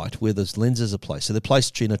the light where those lenses are placed. So they're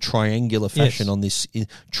placed in a triangular fashion on this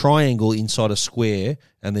triangle inside a square,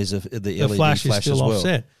 and there's the LED flash is still as well.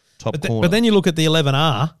 offset. Top But, corner. but then you look at the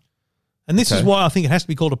 11R, and this is Okay. why I think it has to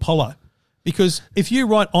be called Apollo. Because if you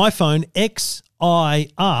write iPhone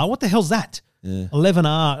XIR, what the hell's that? Yeah.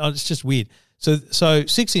 11R, it's just weird. So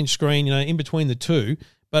 6-inch screen, in between the two,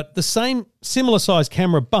 but the same similar size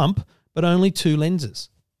camera bump, but only 2 lenses.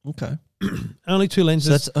 Okay. Only 2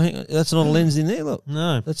 lenses. So that's not a lens in there. Look,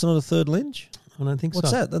 No, that's not a third lens. I don't think What's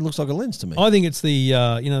so. that? That looks like a lens to me. I think it's the,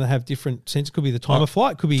 they have different sensors. Could be the time of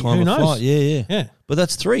flight. Could be, Time who of knows? flight. Yeah. Yeah. But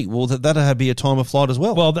that's 3. Well, that'd be a time of flight as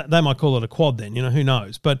well. Well, they might call it a quad then, who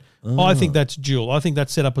knows? But I think that's dual. I think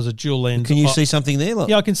that's set up as a dual lens. Can you see something there? Look.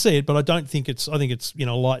 Yeah, I can see it, but I don't think it's, I think it's, a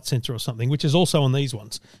light sensor or something, which is also on these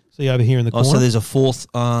ones. See over here in the Oh, corner? so there's a fourth.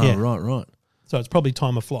 Yeah. Right. So it's probably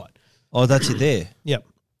time of flight. Oh, that's it there. Yep.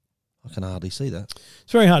 I can hardly see that.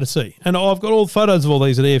 It's very hard to see. And I've got all the photos of all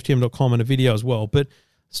these at EFTM.com and a video as well. But,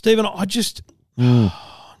 Stephen, I just,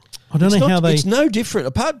 I don't know how they. It's no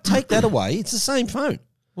different. Take that away. It's the same phone.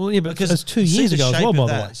 Well, yeah, but because it's 2 years ago as well, by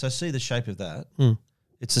the way. So see the shape of that.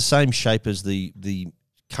 It's the same shape as the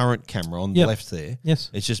current camera on the Yep. left there. Yes.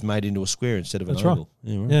 It's just made into a square instead of an That's right. oval.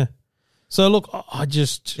 Yeah, right. Yeah. So, look, I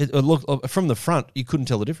just, Look from the front, you couldn't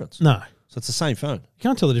tell the difference. no. So it's the same phone. You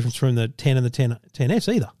can't tell the difference between the 10 and the 10S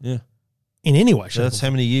either, Yeah. in any way. So shape, that's or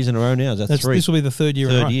how many years in a row now? That's 3. This will be the third year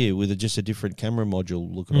in a row. Third year with just a different camera module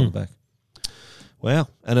looking on the back. Wow.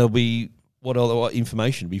 And it'll be, what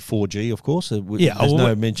information? It'll be 4G, of course. Yeah, There's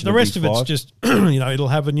no mention the of rest of V5. it's just, it'll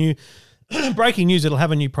have a new, breaking news, it'll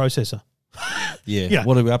have a new processor. Yeah. Yeah.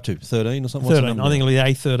 What are we up to? 13 or something? What's the 13. number I think now? it'll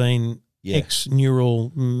be A13 Yeah. X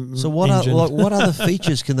neural So what engine. what other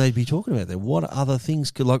features can they be talking about there? What other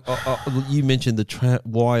things could you mentioned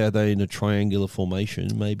why are they in a triangular formation?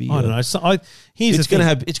 Maybe I don't know. So here's It's the thing.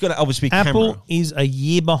 going to obviously be Apple camera. is a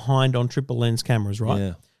year behind on triple lens cameras, right?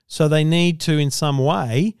 Yeah. So they need to, in some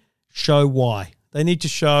way, show why. They need to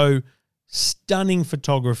show stunning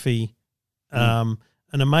photography, an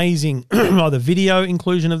amazing either video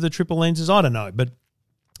inclusion of the triple lenses. I don't know, but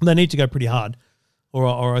they need to go pretty hard,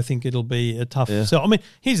 or I think it'll be a tough sell. I mean,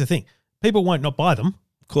 here's the thing: people won't not buy them.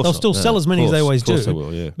 Of course they'll not. still sell as many as they always do. Of course they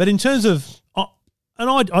will, yeah. But in terms of, and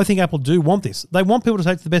I think Apple do want this. They want people to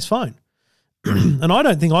take the best phone. And I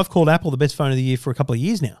don't think I've called Apple the best phone of the year for a couple of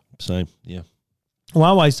years now. Same, yeah.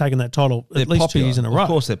 Huawei's taken that title at least popular. 2 years in a row. Of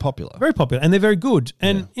course they're popular. Very popular, and they're very good.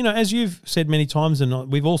 And, you know, as you've said many times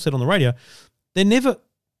and we've all said on the radio,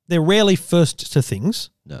 they're rarely first to things,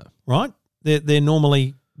 No. right? They're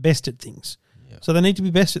normally best at things. Yeah. So they need to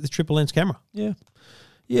be best at the triple lens camera. Yeah.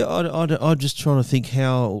 Yeah, I'm just trying to think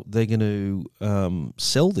how they're going to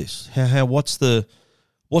sell this. What's the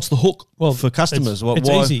hook for customers? It's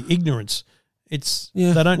easy. Ignorance. They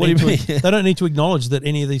don't What do need you to. mean? They don't need to acknowledge that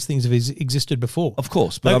any of these things have existed before. Of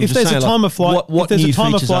course, but Like, I'm if just there's saying, a time of flight, what if there's new a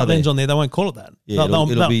time of features flight are there? lens on there, they won't call it that. Yeah, it'll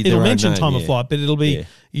be their it'll own mention name, time of yeah. flight, but it'll be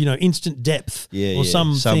Yeah. instant depth or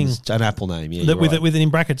something, something an Apple name, yeah, that you're right. with in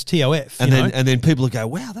brackets TOF. And then people will go,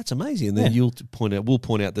 wow, that's amazing, and then Yeah. we'll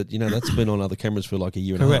point out that that's been on other cameras for like a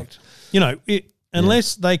year and a half. correct. You know,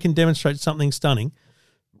 unless they can demonstrate something stunning,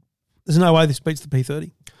 there's no way this beats the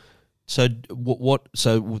P30. So what?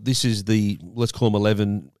 So this is let's call them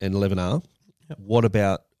 11 and 11R. Yep. What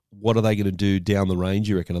are they going to do down the range?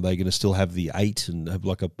 You reckon? Are they going to still have the 8 and have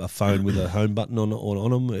like a phone with a home button on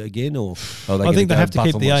them again, or are they I think they go have to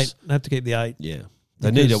keep the buttonless? 8. They have to keep the 8. Yeah,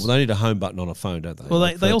 they need a home button on a phone, don't they?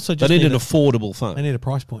 Well, they also just they need need an affordable phone. They need a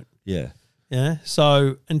price point. Yeah, Yeah.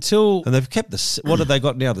 So until and they've kept what have they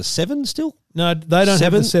got now? The 7 still no, they don't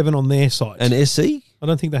have the 7? 7 on their site. and SE. I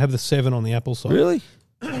don't think they have the 7 on the Apple site. Really?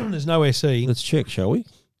 There's no SE. Let's check, shall we?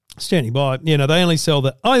 Standing by. They only sell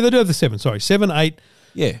the. Oh, they do have the 7. Sorry, 7, 8,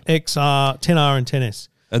 Yeah, XR, 10R, and 10S.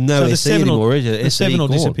 and no So the SE 7 will- anymore, is it? The SE 7 will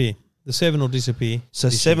gone. disappear. The 7 will disappear. So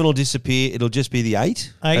 7 will disappear. It'll just be the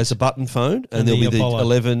 8 as a button phone, and there'll the be the Apollo.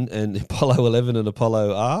 11 and Apollo 11 and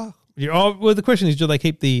Apollo R. Well, the question is, do they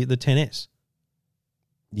keep the 10S?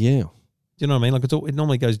 Yeah. Do you know what I mean? Like it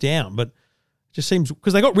normally goes down, but it just seems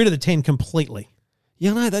because they got rid of the 10 completely.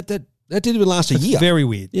 Yeah, no, that didn't even last a It's year. very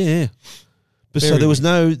weird. Yeah. But Very so there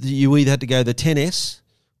was you either had to go the 10S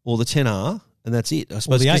or the 10R, and that's it. I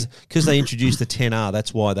suppose the 8. because they introduced the 10R,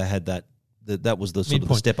 that's why they had that. That was the sort of the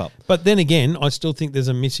Midpoint. step up. But then again, I still think there's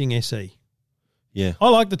a missing SE. Yeah. I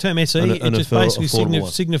like the term SE. An It just basically affordable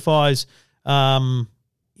one. signifies,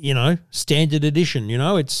 standard edition.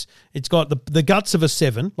 It's got the guts of a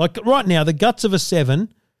 7. Like right now, the guts of a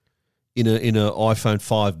 7. In a iPhone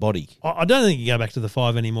 5 body. I don't think you go back to the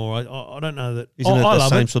 5 anymore. I don't know that. Isn't I it the love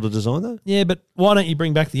same it. sort of design though? Yeah, but why don't you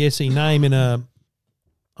bring back the SE name in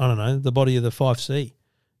I don't know, the body of the 5C?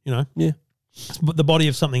 Yeah. But the body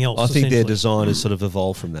of something else. I think their essentially. design has sort of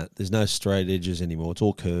evolved from that. There's no straight edges anymore. It's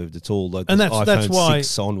all curved. It's all like And this that's iPhone why,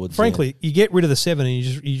 6 onwards. frankly, you get rid of the 7 and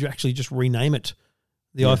you actually just rename it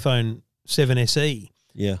the Yeah. iPhone 7 SE.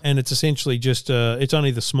 Yeah. And it's essentially just it's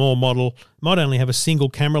only the small model. Might only have a single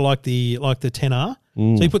camera like the 10R.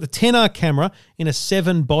 Mm. So you put the 10R camera in a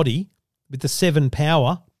 7 body with the 7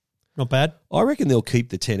 power. Not bad. I reckon they'll keep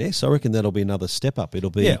the 10S. I reckon that'll be another step up. It'll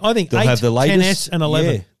be I think they'll 8, have the latest 10S and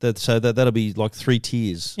 11. Yeah, that'll be like 3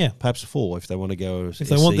 tiers. Yeah. Perhaps 4 if they want to go. If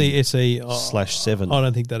they want the SE /7. I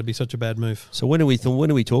don't think that'd be such a bad move. So when are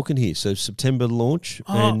we talking here? So September launch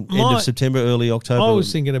and end my- of September, early October. I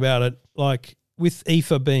was thinking about it like with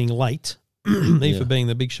IFA being late, IFA being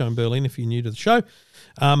the big show in Berlin, if you're new to the show,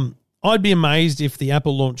 I'd be amazed if the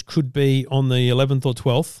Apple launch could be on the 11th or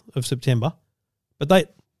 12th of September. But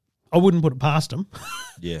I wouldn't put it past them.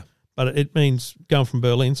 Yeah. But it means going from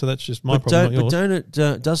Berlin, so that's just my But problem, not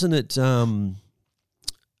yours. doesn't it?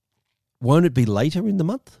 Won't it be later in the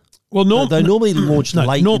month? Well, They normally launch no,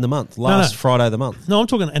 late nor- in the month, no, last no. Friday of the month. No, I'm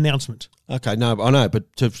talking announcement. Okay, no, I know,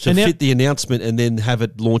 but to fit the announcement and then have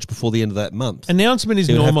it launch before the end of that month. Announcement is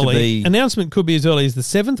It would have to normally be- announcement could be as early as the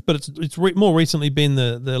 7th, but it's more recently been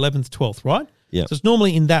the 11th, 12th, right? Yeah. So it's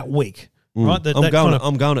normally in that week, right? That I'm kind going. of-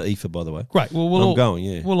 I'm going to IFA, by the way. Great. Well, I'm going.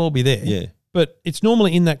 Yeah. we'll all be there. Yeah. But it's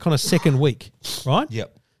normally in that kind of second week, right?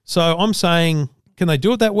 Yep. So I'm saying, can they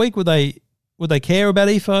do it that week? Would they care about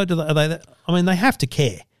IFA? They have to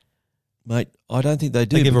care. Mate, I don't think they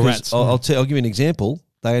do. They give a because rat's. I'll give you an example.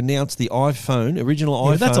 They announced the original Yeah, iPhone.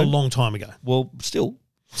 but that's a long time ago. Well, still,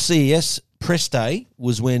 CES press day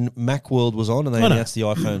was when Macworld was on, and they I know. announced the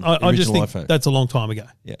iPhone. I just original think iPhone. that's a long time ago.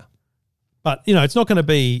 Yeah. But, it's not going to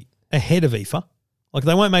be ahead of IFA. Like,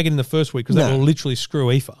 they won't make it in the first week because that No. will literally screw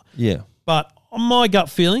IFA. Yeah. But on my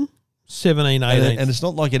gut feeling, 17, 18. And it's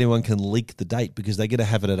not like anyone can leak the date because they're going to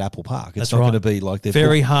have it at Apple Park. It's That's not right. going to be like they're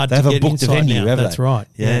very hard They to haven't get booked the inside venue, now. have That's they? right.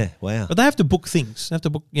 Yeah. Wow. But they have to book things. They have to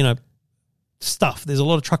book, stuff. There's a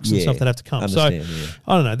lot of trucks and Yeah, stuff that have to come. understand, So yeah.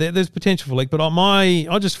 I don't know. There's potential for leak, but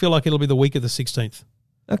I just feel like it'll be the week of the 16th.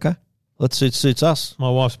 Okay. It suits us.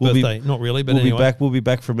 My wife's We'll be- birthday. Not really, but We'll anyway. be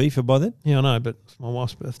back from EFA by then. Yeah, I know, but it's my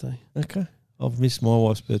wife's birthday. Okay. I've missed my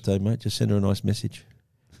wife's birthday, mate. Just send her a nice message.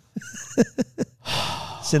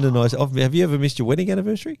 Send a nice. Have you ever missed your wedding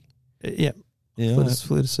anniversary? Yeah. Yeah.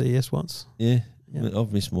 Flew to CES once. Yeah. Yeah.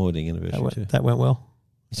 I've missed my wedding anniversary too. That went well.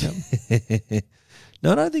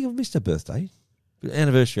 No, I don't think I've missed a birthday. But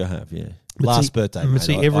anniversary I have, yeah. But last see- birthday, but mate.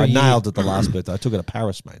 see, I every year- nailed it the last birthday. I took it to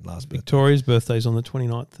Paris, mate, last birthday. Victoria's birthday's on the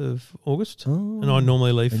 29th of August. Oh. And I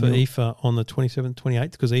normally leave And for you're- EFA on the 27th,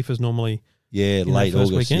 28th, because EFA's normally, Yeah, know, late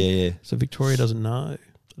first August. weekend. Yeah. so Victoria doesn't know.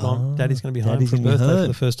 Oh, Daddy's going to be home Daddy's for his gonna be birthday for home.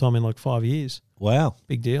 the first time in like 5 years. Wow.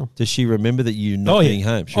 Big deal. Does she remember that you're not Oh, yeah. getting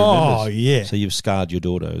home? She Oh, remembers. yeah. So you've scarred your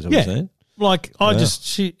daughter, is that what Yeah. you're saying? Like, Wow. it's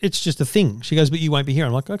just a thing. She goes, but you won't be here.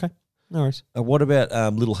 I'm like, okay, no worries. What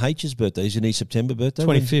about little H's birthday? Is it any September birthday?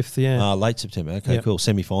 25th, yeah. Late September. Okay, Yep. cool.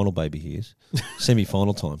 Semi-final baby he is.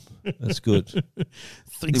 Semi-final time. That's good.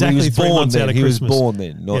 Exactly he was 3 born months then. out of He Christmas. was born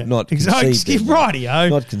then, not exactly. conceived then, mate. Rightio.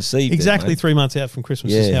 Not conceived. Exactly then, mate. 3 months out from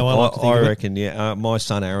Christmas Yeah, is how I like to think of it. reckon. Yeah, my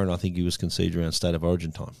son Aaron, I think he was conceived around State of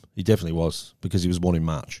Origin time. He definitely was because he was born in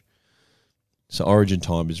March. So Origin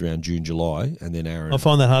time is around June, July, and then Aaron. I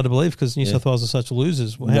find that hard to believe because New Yeah. South Wales are such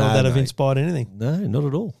losers. How would No, that have mate. inspired anything? No, not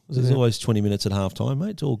at all. Was it There's now? always 20 minutes at half time,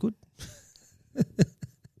 mate. It's all good.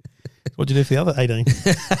 What'd you do for the other 18?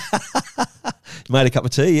 Made a cup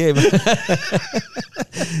of tea, yeah.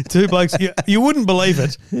 Two blokes. You wouldn't believe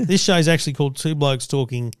it. This show's actually called Two Blokes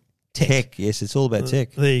Talking Tech. Tech, yes, it's all about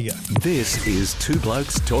tech. There you go. This is Two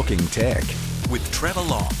Blokes Talking Tech with Trevor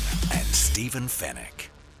Long and Stephen Fennick.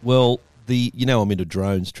 Well, I'm into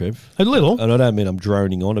drones, Trev. A little. And I don't mean I'm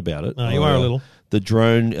droning on about it. No, you are a little. The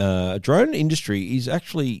drone industry is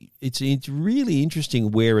actually it's really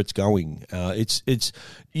interesting where it's going. It's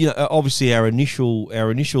obviously our initial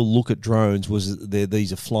look at drones was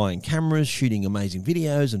these are flying cameras shooting amazing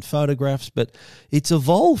videos and photographs, but it's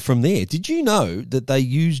evolved from there. Did you know that they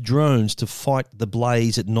use drones to fight the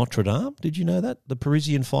blaze at Notre Dame? Did you know that the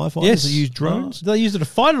Parisian firefighters Yes. they use drones? Do they use it to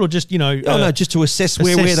fight it or just, No, just to assess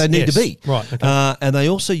where they need to be. Right, okay. And they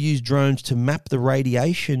also use drones to map the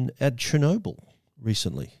radiation at Chernobyl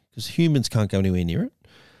recently because humans can't go anywhere near it.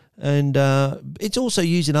 And it's also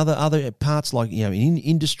used in other parts like, in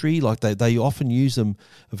industry, like they often use them.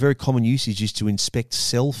 A very common usage is to inspect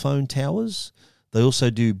cell phone towers. They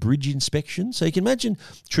also do bridge inspection. So you can imagine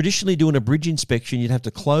traditionally doing a bridge inspection, you'd have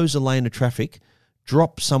to close a lane of traffic,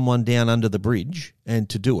 drop someone down under the bridge and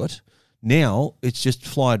to do it. Now it's just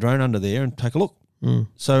fly a drone under there and take a look.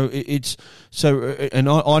 So and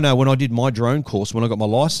I know when I did my drone course, when I got my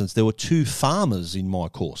license, there were 2 farmers in my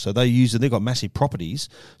course. So they've got massive properties.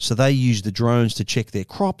 So they use the drones to check their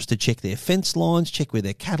crops, to check their fence lines, check where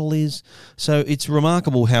their cattle is. So it's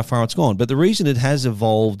remarkable how far it's gone. But the reason it has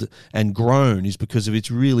evolved and grown is because of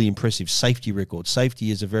its really impressive safety record.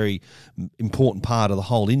 Safety is a very important part of the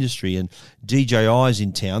whole industry. And DJI's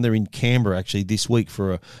in town. They're in Canberra actually this week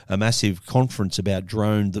for a massive conference about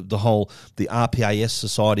drone, the RPAS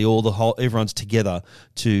Society, everyone's together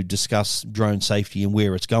to discuss drone safety and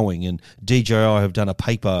where it's going. And DJI have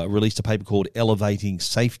released a paper called Elevating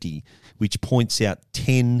Safety, which points out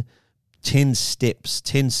 10 steps,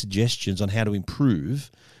 10 suggestions on how to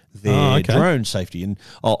improve their drone safety. And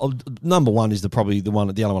number one is the other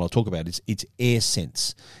one I'll talk about. It's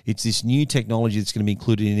AirSense. It's this new technology that's going to be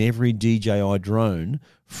included in every DJI drone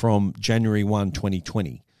from January 1,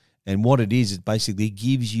 2020. And what it is, it basically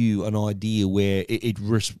gives you an idea where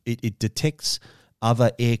it detects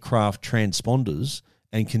other aircraft transponders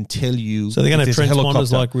and can tell you. So they're going to have if there's a transponders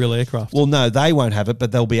helicopter. like real aircraft. Well, no, they won't have it,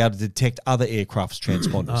 but they'll be able to detect other aircraft's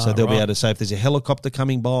transponders. So they'll be right. able to say if there's a helicopter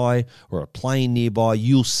coming by or a plane nearby,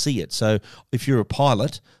 you'll see it. So if you're a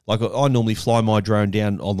pilot, like I normally fly my drone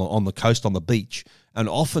down on the coast on the beach, and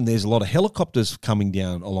often there's a lot of helicopters coming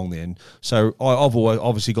down along there. And so I've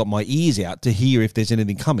obviously got my ears out to hear if there's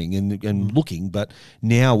anything coming and looking. But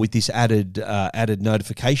now with this added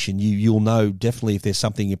notification, you'll know definitely if there's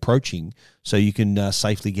something approaching, so you can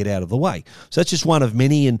safely get out of the way. So that's just one of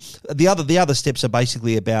many. And the other steps are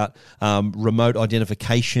basically about remote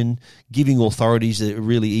identification, giving authorities a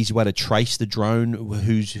really easy way to trace the drone,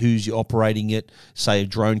 who's operating it. Say a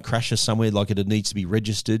drone crashes somewhere, like it needs to be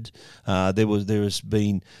registered. There has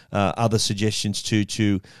been other suggestions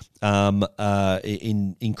to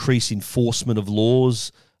increase enforcement of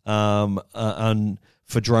laws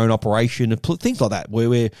for drone operation, things like that,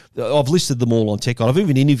 where I've listed them all on Tech Guide. I've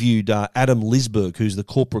even interviewed Adam Lisberg, who's the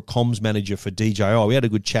corporate comms manager for DJI. We had a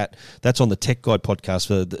good chat. That's on the Tech Guide podcast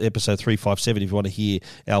for the episode 357 if you want to hear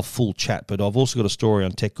our full chat. But I've also got a story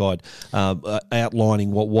on Tech Guide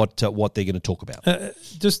outlining what they're going to talk about.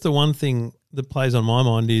 Just the one thing that plays on my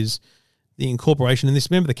mind is the incorporation. And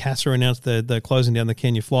remember the CASA announced they're closing down the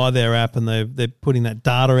Can You Fly There app, and they're putting that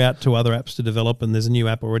data out to other apps to develop, and there's a new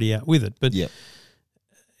app already out with it. But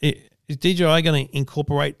is DJI going to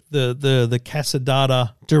incorporate the CASA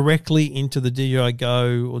data directly into the DJI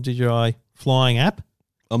Go or DJI Flying app?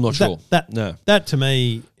 I'm not sure. That to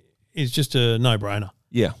me is just a no-brainer.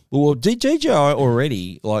 Yeah. Well, DJI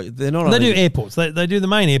already, like, they're not... They do airports. They do the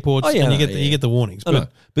main airports, and you get the warnings.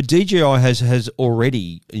 But DJI has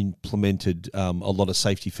already implemented a lot of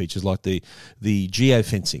safety features, like the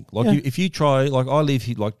geofencing. Like, if you try... Like, I live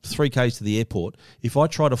here, like, 3 Ks to the airport. If I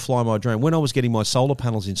try to fly my drone, when I was getting my solar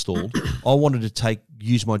panels installed, I wanted to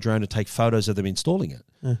use my drone to take photos of them installing it.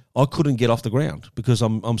 Yeah. I couldn't get off the ground because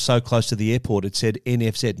I'm so close to the airport. It said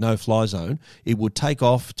NFZ, no fly zone. It would take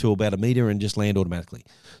off to about a metre and just land automatically.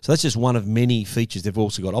 So that's just one of many features. They've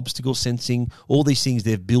also got obstacle sensing, all these things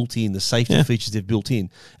they've built in, the safety features they've built in,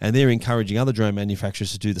 and they're encouraging other drone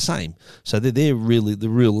manufacturers to do the same. So they're really the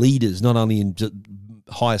real leaders, not only in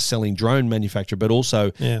highest selling drone manufacturer, but also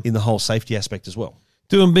in the whole safety aspect as well.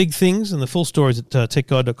 Doing big things, and the full story is at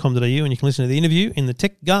techguide.com.au, and you can listen to the interview in the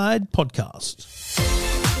Tech Guide podcast.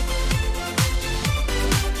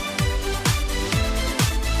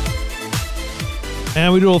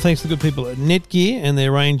 And we do all thanks to the good people at Netgear and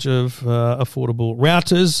their range of affordable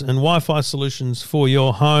routers and Wi-Fi solutions for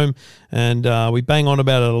your home. And we bang on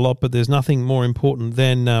about it a lot, but there's nothing more important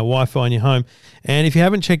than Wi-Fi in your home. And if you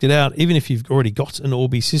haven't checked it out, even if you've already got an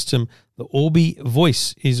Orbi system, the Orbi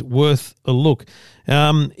Voice is worth a look.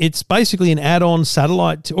 It's basically an add-on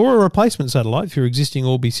satellite or a replacement satellite for your existing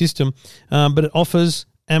Orbi system, but it offers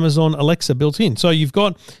Amazon Alexa built in. So you've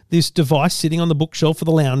got this device sitting on the bookshelf of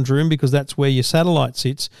the lounge room because that's where your satellite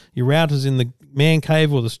sits. Your router's in the man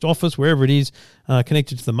cave or the office, wherever it is,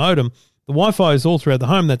 connected to the modem. The Wi-Fi is all throughout the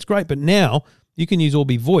home. That's great. But now you can use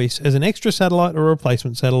Orbi Voice as an extra satellite or a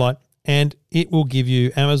replacement satellite, and it will give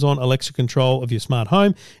you Amazon Alexa control of your smart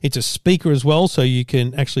home. It's a speaker as well, so you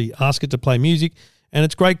can actually ask it to play music. And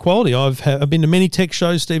it's great quality. I've been to many tech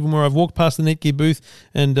shows, Stephen, where I've walked past the Netgear booth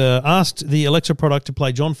and asked the Alexa product to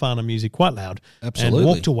play John Farnham music quite loud. Absolutely. And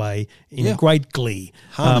walked away in great glee.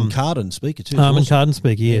 Harman Kardon speaker too. Harman Kardon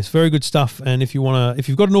speaker, yes. Very good stuff. And if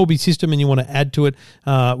you've got an Orbi system and you want to add to it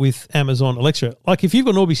with Amazon Alexa, like if you've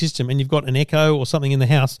got an Orbi system and you've got an Echo or something in the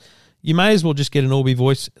house, you may as well just get an Orbi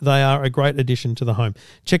Voice. They are a great addition to the home.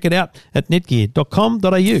 Check it out at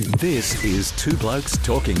netgear.com.au. This is Two Blokes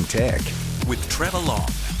Talking Tech with Trevor Long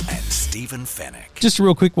and Stephen Fennick. Just a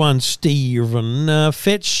real quick one, Stephen.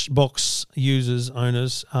 Fetchbox users,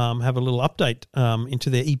 owners, have a little update into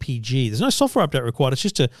their EPG. There's no software update required. It's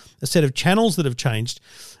just a set of channels that have changed,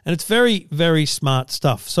 and it's very, very smart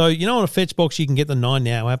stuff. So, on a Fetchbox, you can get the 9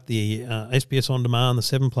 Now app, the SBS On Demand, the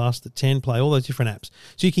 7 Plus, the 10 Play, all those different apps.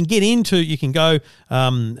 So you can go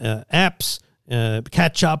apps,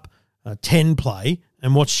 catch up, 10 Play,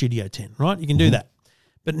 and watch Studio 10, right? You can do that.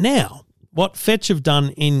 But now, what Fetch have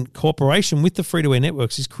done in cooperation with the free-to-air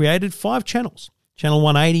networks is created 5 channels, channel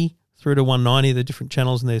 180 through to 190, the different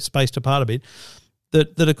channels, and they're spaced apart a bit,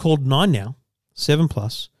 that are called 9 Now, 7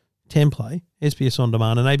 Plus, 10 Play, SBS On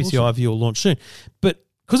Demand, and ABC iView will launch soon. But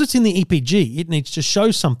because it's in the EPG, it needs to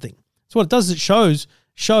show something. So what it does is it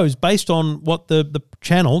shows based on what the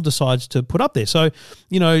channel decides to put up there. So,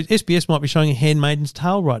 SBS might be showing a Handmaiden's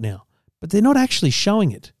Tale right now, but they're not actually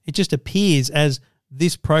showing it. It just appears as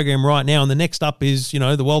this program right now, and the next up is,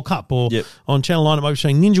 the World Cup, or on Channel 9 it might be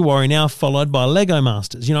showing Ninja Warrior now, followed by Lego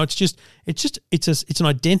Masters. It's an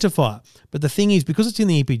identifier. But the thing is, because it's in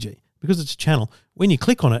the EPG, because it's a channel, when you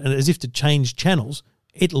click on it, and as if to change channels,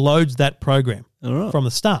 it loads that program from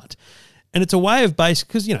the start. And it's a way of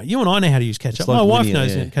because, you and I know how to use catch-up. Like my wife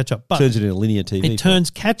knows catch-up. But turns it into linear TV. It turns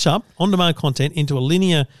catch-up, on-demand content, into a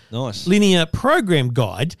linear program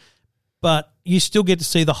guide, but you still get to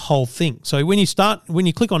see the whole thing. So when you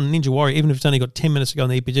click on Ninja Warrior, even if it's only got 10 minutes to go on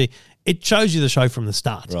the EPG, it shows you the show from the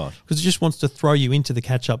start. Right. Because it just wants to throw you into the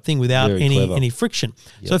catch-up thing without any friction.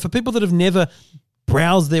 Yep. So for people that have never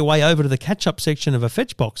browsed their way over to the catch-up section of a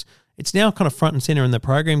Fetchbox, it's now kind of front and center in the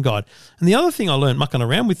program guide. And the other thing I learned mucking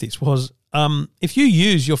around with this was if you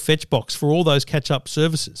use your Fetchbox for all those catch-up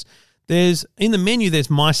services, in the menu, there's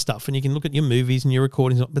My Stuff, and you can look at your movies and your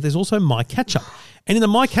recordings, but there's also My Catch-Up. And in the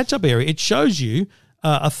My Catch-Up area, it shows you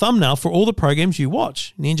a thumbnail for all the programs you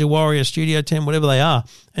watch, Ninja Warrior, Studio 10, whatever they are,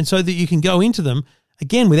 and so that you can go into them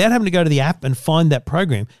again, without having to go to the app and find that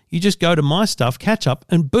program, you just go to My Stuff, catch up,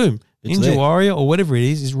 and boom, It's Ninja there. Warrior or whatever it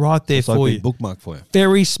is right there It's for like you. a bookmark for you.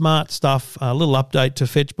 Very smart stuff. A little update to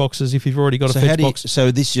fetch boxes if you've already got a fetch box. So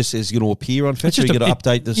this just is going to appear on Fetch, or you got to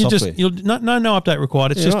update the you software? No update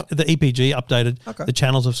required. It's Yeah, just right. the EPG updated. Okay. The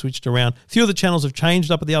channels have switched around. A few of the channels have changed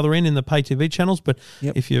up at the other end in the pay TV channels, but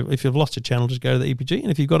Yep. if you've lost your channel, just go to the EPG. And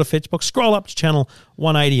if you've got a fetch box, scroll up to channel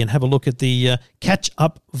 180 and have a look at the catch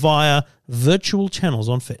up via virtual channels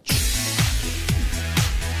on Fetch.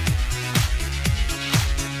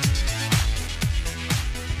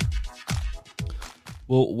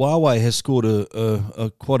 Well, Huawei has scored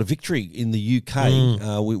quite a victory in the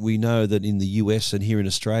UK. We know that in the US and here in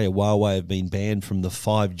Australia, Huawei have been banned from the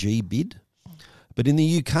 5G bid. But in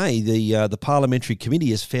the UK, the Parliamentary Committee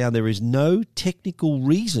has found there is no technical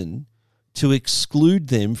reason to exclude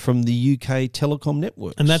them from the UK telecom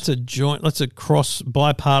networks. And that's a cross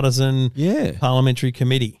bipartisan Yeah. parliamentary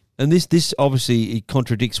committee. And this obviously it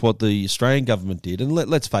contradicts what the Australian government did. And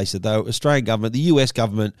let's face it, though, Australian government, the US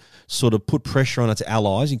government sort of put pressure on its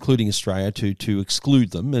allies, including Australia, to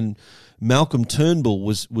exclude them. And Malcolm Turnbull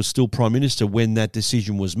was still Prime Minister when that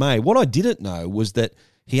decision was made. What I didn't know was that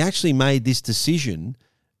he actually made this decision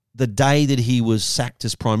the day that he was sacked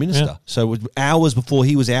as Prime Minister. Yeah. So it was hours before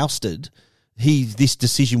he was ousted, this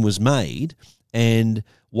decision was made. And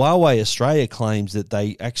Huawei Australia claims that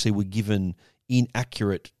they actually were given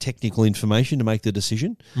inaccurate technical information to make the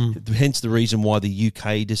decision. Hence the reason why the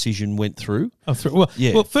UK decision went through.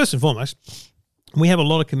 Well, first and foremost, we have a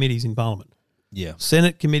lot of committees in Parliament. Yeah.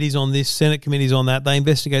 Senate committees on this, Senate committees on that. They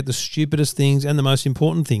investigate the stupidest things and the most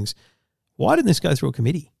important things. Why didn't this go through a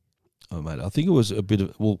committee? Oh, mate, I think it was a bit of...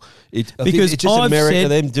 I think Because it's just I've America,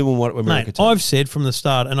 said- them doing what America Mate, does. I've said from the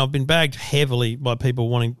start, and I've been bagged heavily by people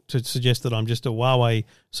wanting to suggest that I'm just a Huawei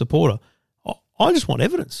supporter. I just want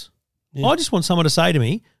evidence. Yeah. I just want someone to say to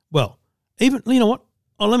me, well, even, you know what?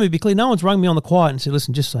 Oh, let me be clear. No one's rung me on the quiet and said,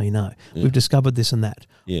 listen, just so you know, we've discovered this and that.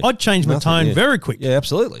 Yeah. I'd change my Nothing, tone yeah. very quick. Yeah,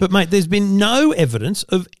 absolutely. But, mate, there's been no evidence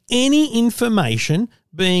of any information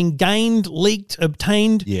being gained, leaked,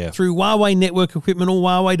 obtained Yeah. through Huawei network equipment or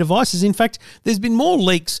Huawei devices. In fact, there's been more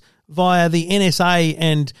leaks via the NSA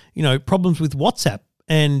and, problems with WhatsApp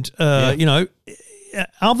and,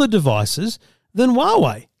 other devices than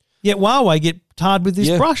Huawei. Yet Huawei get tarred with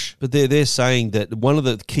this brush. But they're saying that one of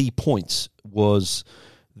the key points was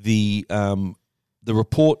the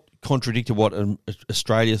report contradicted what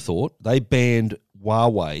Australia thought. They banned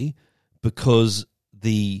Huawei because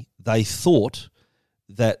they thought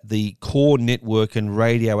that the core network and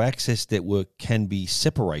radio access network can be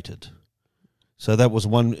separated. So that was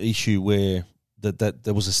one issue where that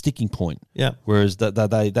there was a sticking point. Yeah. Whereas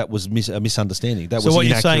that was a misunderstanding. That So was what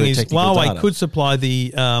you're saying inaccurate is technical Huawei data. could supply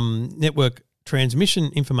the network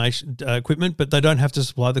transmission information equipment, but they don't have to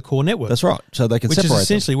supply the core network. That's right. So they can which separate is them.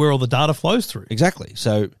 essentially where all the data flows through. Exactly.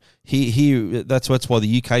 So here that's why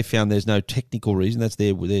the UK found there's no technical reason, that's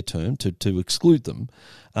their term, to exclude them.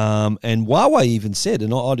 And Huawei even said,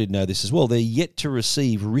 and I didn't know this as well, they're yet to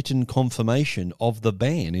receive written confirmation of the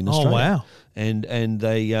ban in Australia. wow. And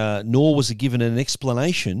they nor was it given an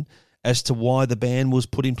explanation as to why the ban was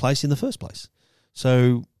put in place in the first place.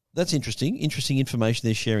 So that's interesting information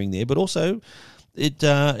they're sharing there. But also it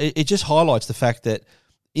just highlights the fact that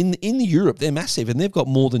in Europe they're massive, and they've got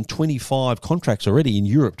more than 25 contracts already in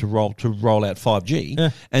Europe to roll out 5G. Yeah.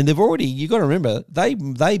 And they've already, you got to remember, they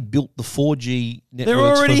built the 4G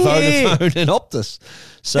networks for already here. Vodafone and Optus.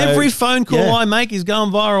 So Every phone call yeah. I make is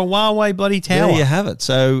going via a Huawei bloody tower. There you have it.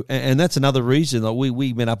 So, and that's another reason that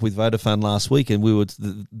we met up with Vodafone last week, and we were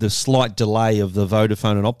the slight delay of the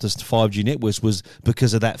Vodafone and Optus 5G networks was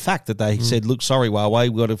because of that fact that they said, "Look, sorry, Huawei,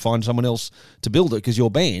 we've got to find someone else to build it because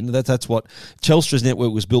you're banned." That's what Telstra's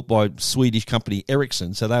network was built by Swedish company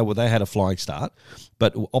Ericsson, so they had a flying start,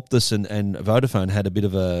 but Optus and Vodafone had a bit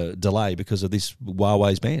of a delay because of this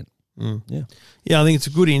Huawei's ban. Yeah, I think it's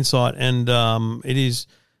a good insight, and it is.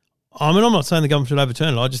 I mean, I'm not saying the government should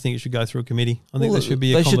overturn it. I just think it should go through a committee. I think there should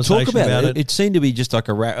be a conversation talk about it. It seemed to be just like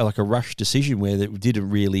a rush decision where they didn't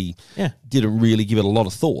really give it a lot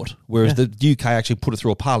of thought. Whereas the UK actually put it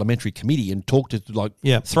through a parliamentary committee and talked it,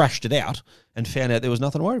 thrashed it out and found out there was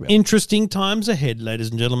nothing to worry about. Interesting times ahead, ladies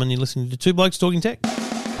and gentlemen. You're listening to Two Blokes Talking Tech.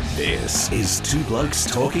 This is Two Blokes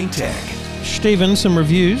Talking Tech. Stephen, some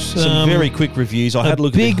reviews. Some very quick reviews. I had a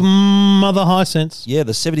look big at mother Hisense.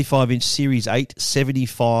 the 75-inch Series 8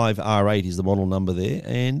 75R8 is the model number there.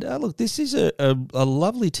 And look, this is a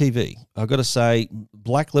lovely TV. I've got to say,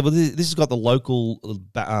 black level. This has got the local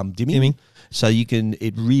dimming. So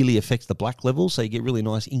it really affects the black level. So you get really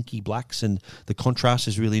nice inky blacks, and the contrast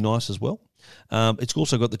is really nice as well. It's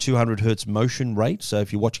also got the 200 hertz motion rate. So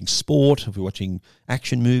if you're watching sport, if you're watching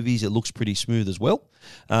action movies, it looks pretty smooth as well.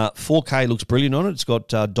 4K looks brilliant on it. It's got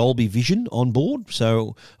Dolby Vision on board.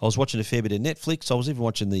 So I was watching a fair bit of Netflix. I was even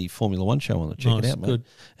watching the Formula One show on it. Check it out, mate. Good.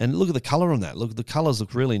 And look at the colour on that. Look, the colours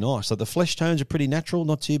look really nice. So the flesh tones are pretty natural,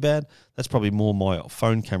 not too bad. That's probably more my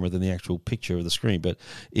phone camera than the actual picture of the screen, but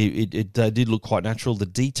it did look quite natural. The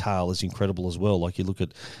detail is incredible as well. Like you look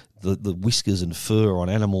at the whiskers and fur on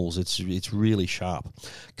animals, it's really sharp.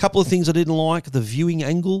 A couple of things I didn't like: the viewing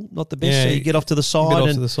angle, not the best. Yeah, so you get off to the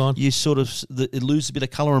side, you sort of it loses a bit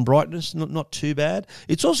of colour and brightness. Not too bad.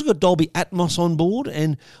 It's also got Dolby Atmos on board,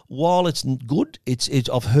 and while it's good, it's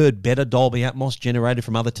I've heard better Dolby Atmos generated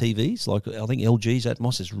from other TVs. Like I think LG's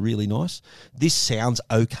Atmos is really nice. This sounds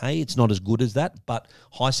okay. It's not as good as that, but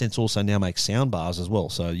Hisense also now makes sound bars as well,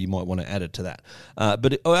 so you might want to add it to that.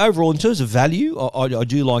 But overall, in terms of value, I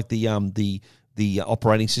do like the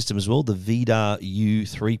operating system as well, the VIDAA U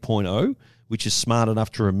 3.0, which is smart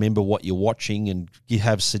enough to remember what you're watching and you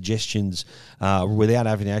have suggestions without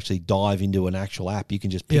having to actually dive into an actual app. You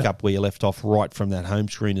can just pick up where you left off right from that home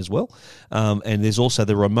screen as well. And there's also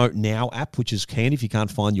the Remote Now app, which is handy if you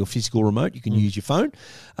can't find your physical remote. You can use your phone.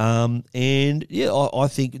 And yeah, I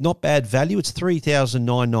think not bad value. It's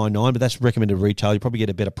 $3,999, but that's recommended retail. You probably get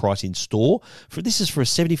a better price in store. This is for a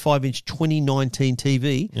 75-inch 2019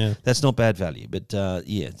 TV. Yeah. That's not bad value. But the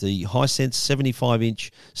Hisense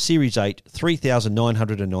 75-inch Series 8,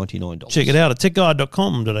 $3,999. Check it out at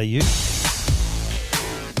techguide.com.au.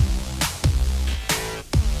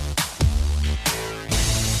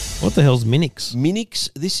 What the hell's Minix? Minix,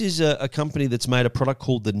 this is a company that's made a product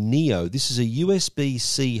called the Neo. This is a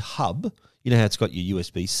USB-C hub. You know how it's got your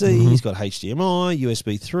USB-C, it's got HDMI,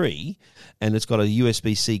 USB 3, and it's got a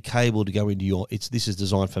USB-C cable to go into your... This is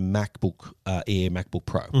designed for MacBook Air, MacBook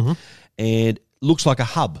Pro. And looks like a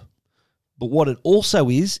hub. But what it also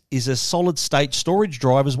is a solid-state storage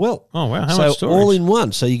drive as well. Oh, wow. How much storage? So all in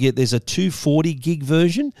one. So there's a 240 gig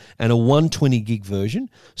version and a 120 gig version.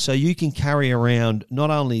 So you can carry around not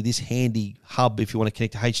only this handy hub if you want to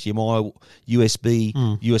connect to HDMI, USB,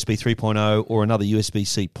 USB 3.0, or another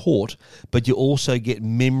USB-C port, but you also get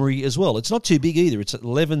memory as well. It's not too big either. It's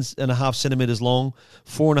 11.5 centimeters long,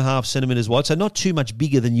 4.5 centimeters wide. So not too much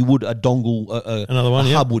bigger than you would a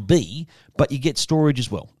dongle, hub would be. But you get storage as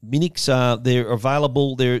well. Minix, they're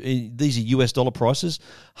available. These are US dollar prices.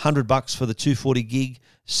 $100 for the 240 gig,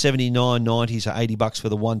 $79.90, so $80 for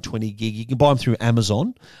the 120 gig. You can buy them through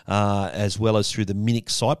Amazon as well as through the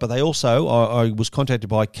Minix site. But they also, I was contacted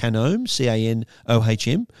by Canohm,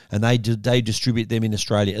 CANOHM, and they distribute them in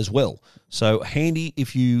Australia as well. So handy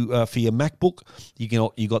if you for your MacBook, you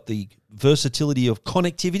got the versatility of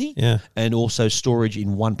connectivity and also storage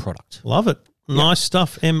in one product. Love it. Nice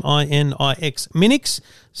stuff, Minix. Minix,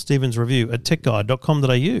 Stephen's review at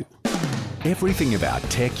techguide.com.au. Everything about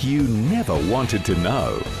tech you never wanted to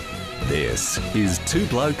know. This is Two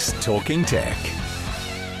Blokes Talking Tech.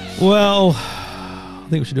 Well, I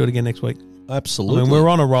think we should do it again next week. Absolutely. I mean, we're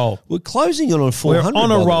on a roll. We're closing in on 400. We're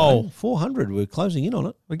on a roll. 400, we're closing in on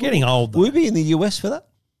it. We're getting old, though. We'll be in the US for that.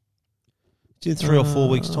 It's in 3 or 4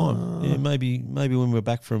 weeks' time. Yeah, maybe when we're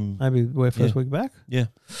back from... Maybe we're first week back? Yeah.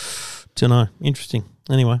 Don't know. Interesting.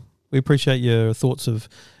 Anyway, we appreciate your thoughts of...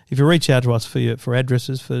 If you reach out to us for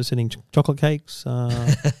addresses for sending chocolate cakes,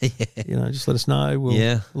 just let us know.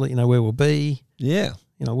 We'll let you know where we'll be. Yeah.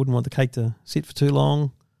 I wouldn't want the cake to sit for too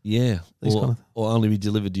long. Yeah. Or only be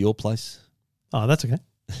delivered to your place. Oh, that's okay.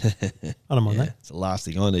 I don't mind that. It's the last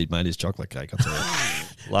thing I need, mate, is chocolate cake. I'll tell you.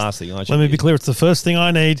 Last thing I should Let me be clear, it's the first thing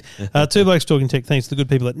I need. Two Blokes Talking Tech, thanks to the good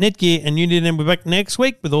people at Netgear and Unity, and we'll be back next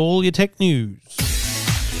week with all your tech news.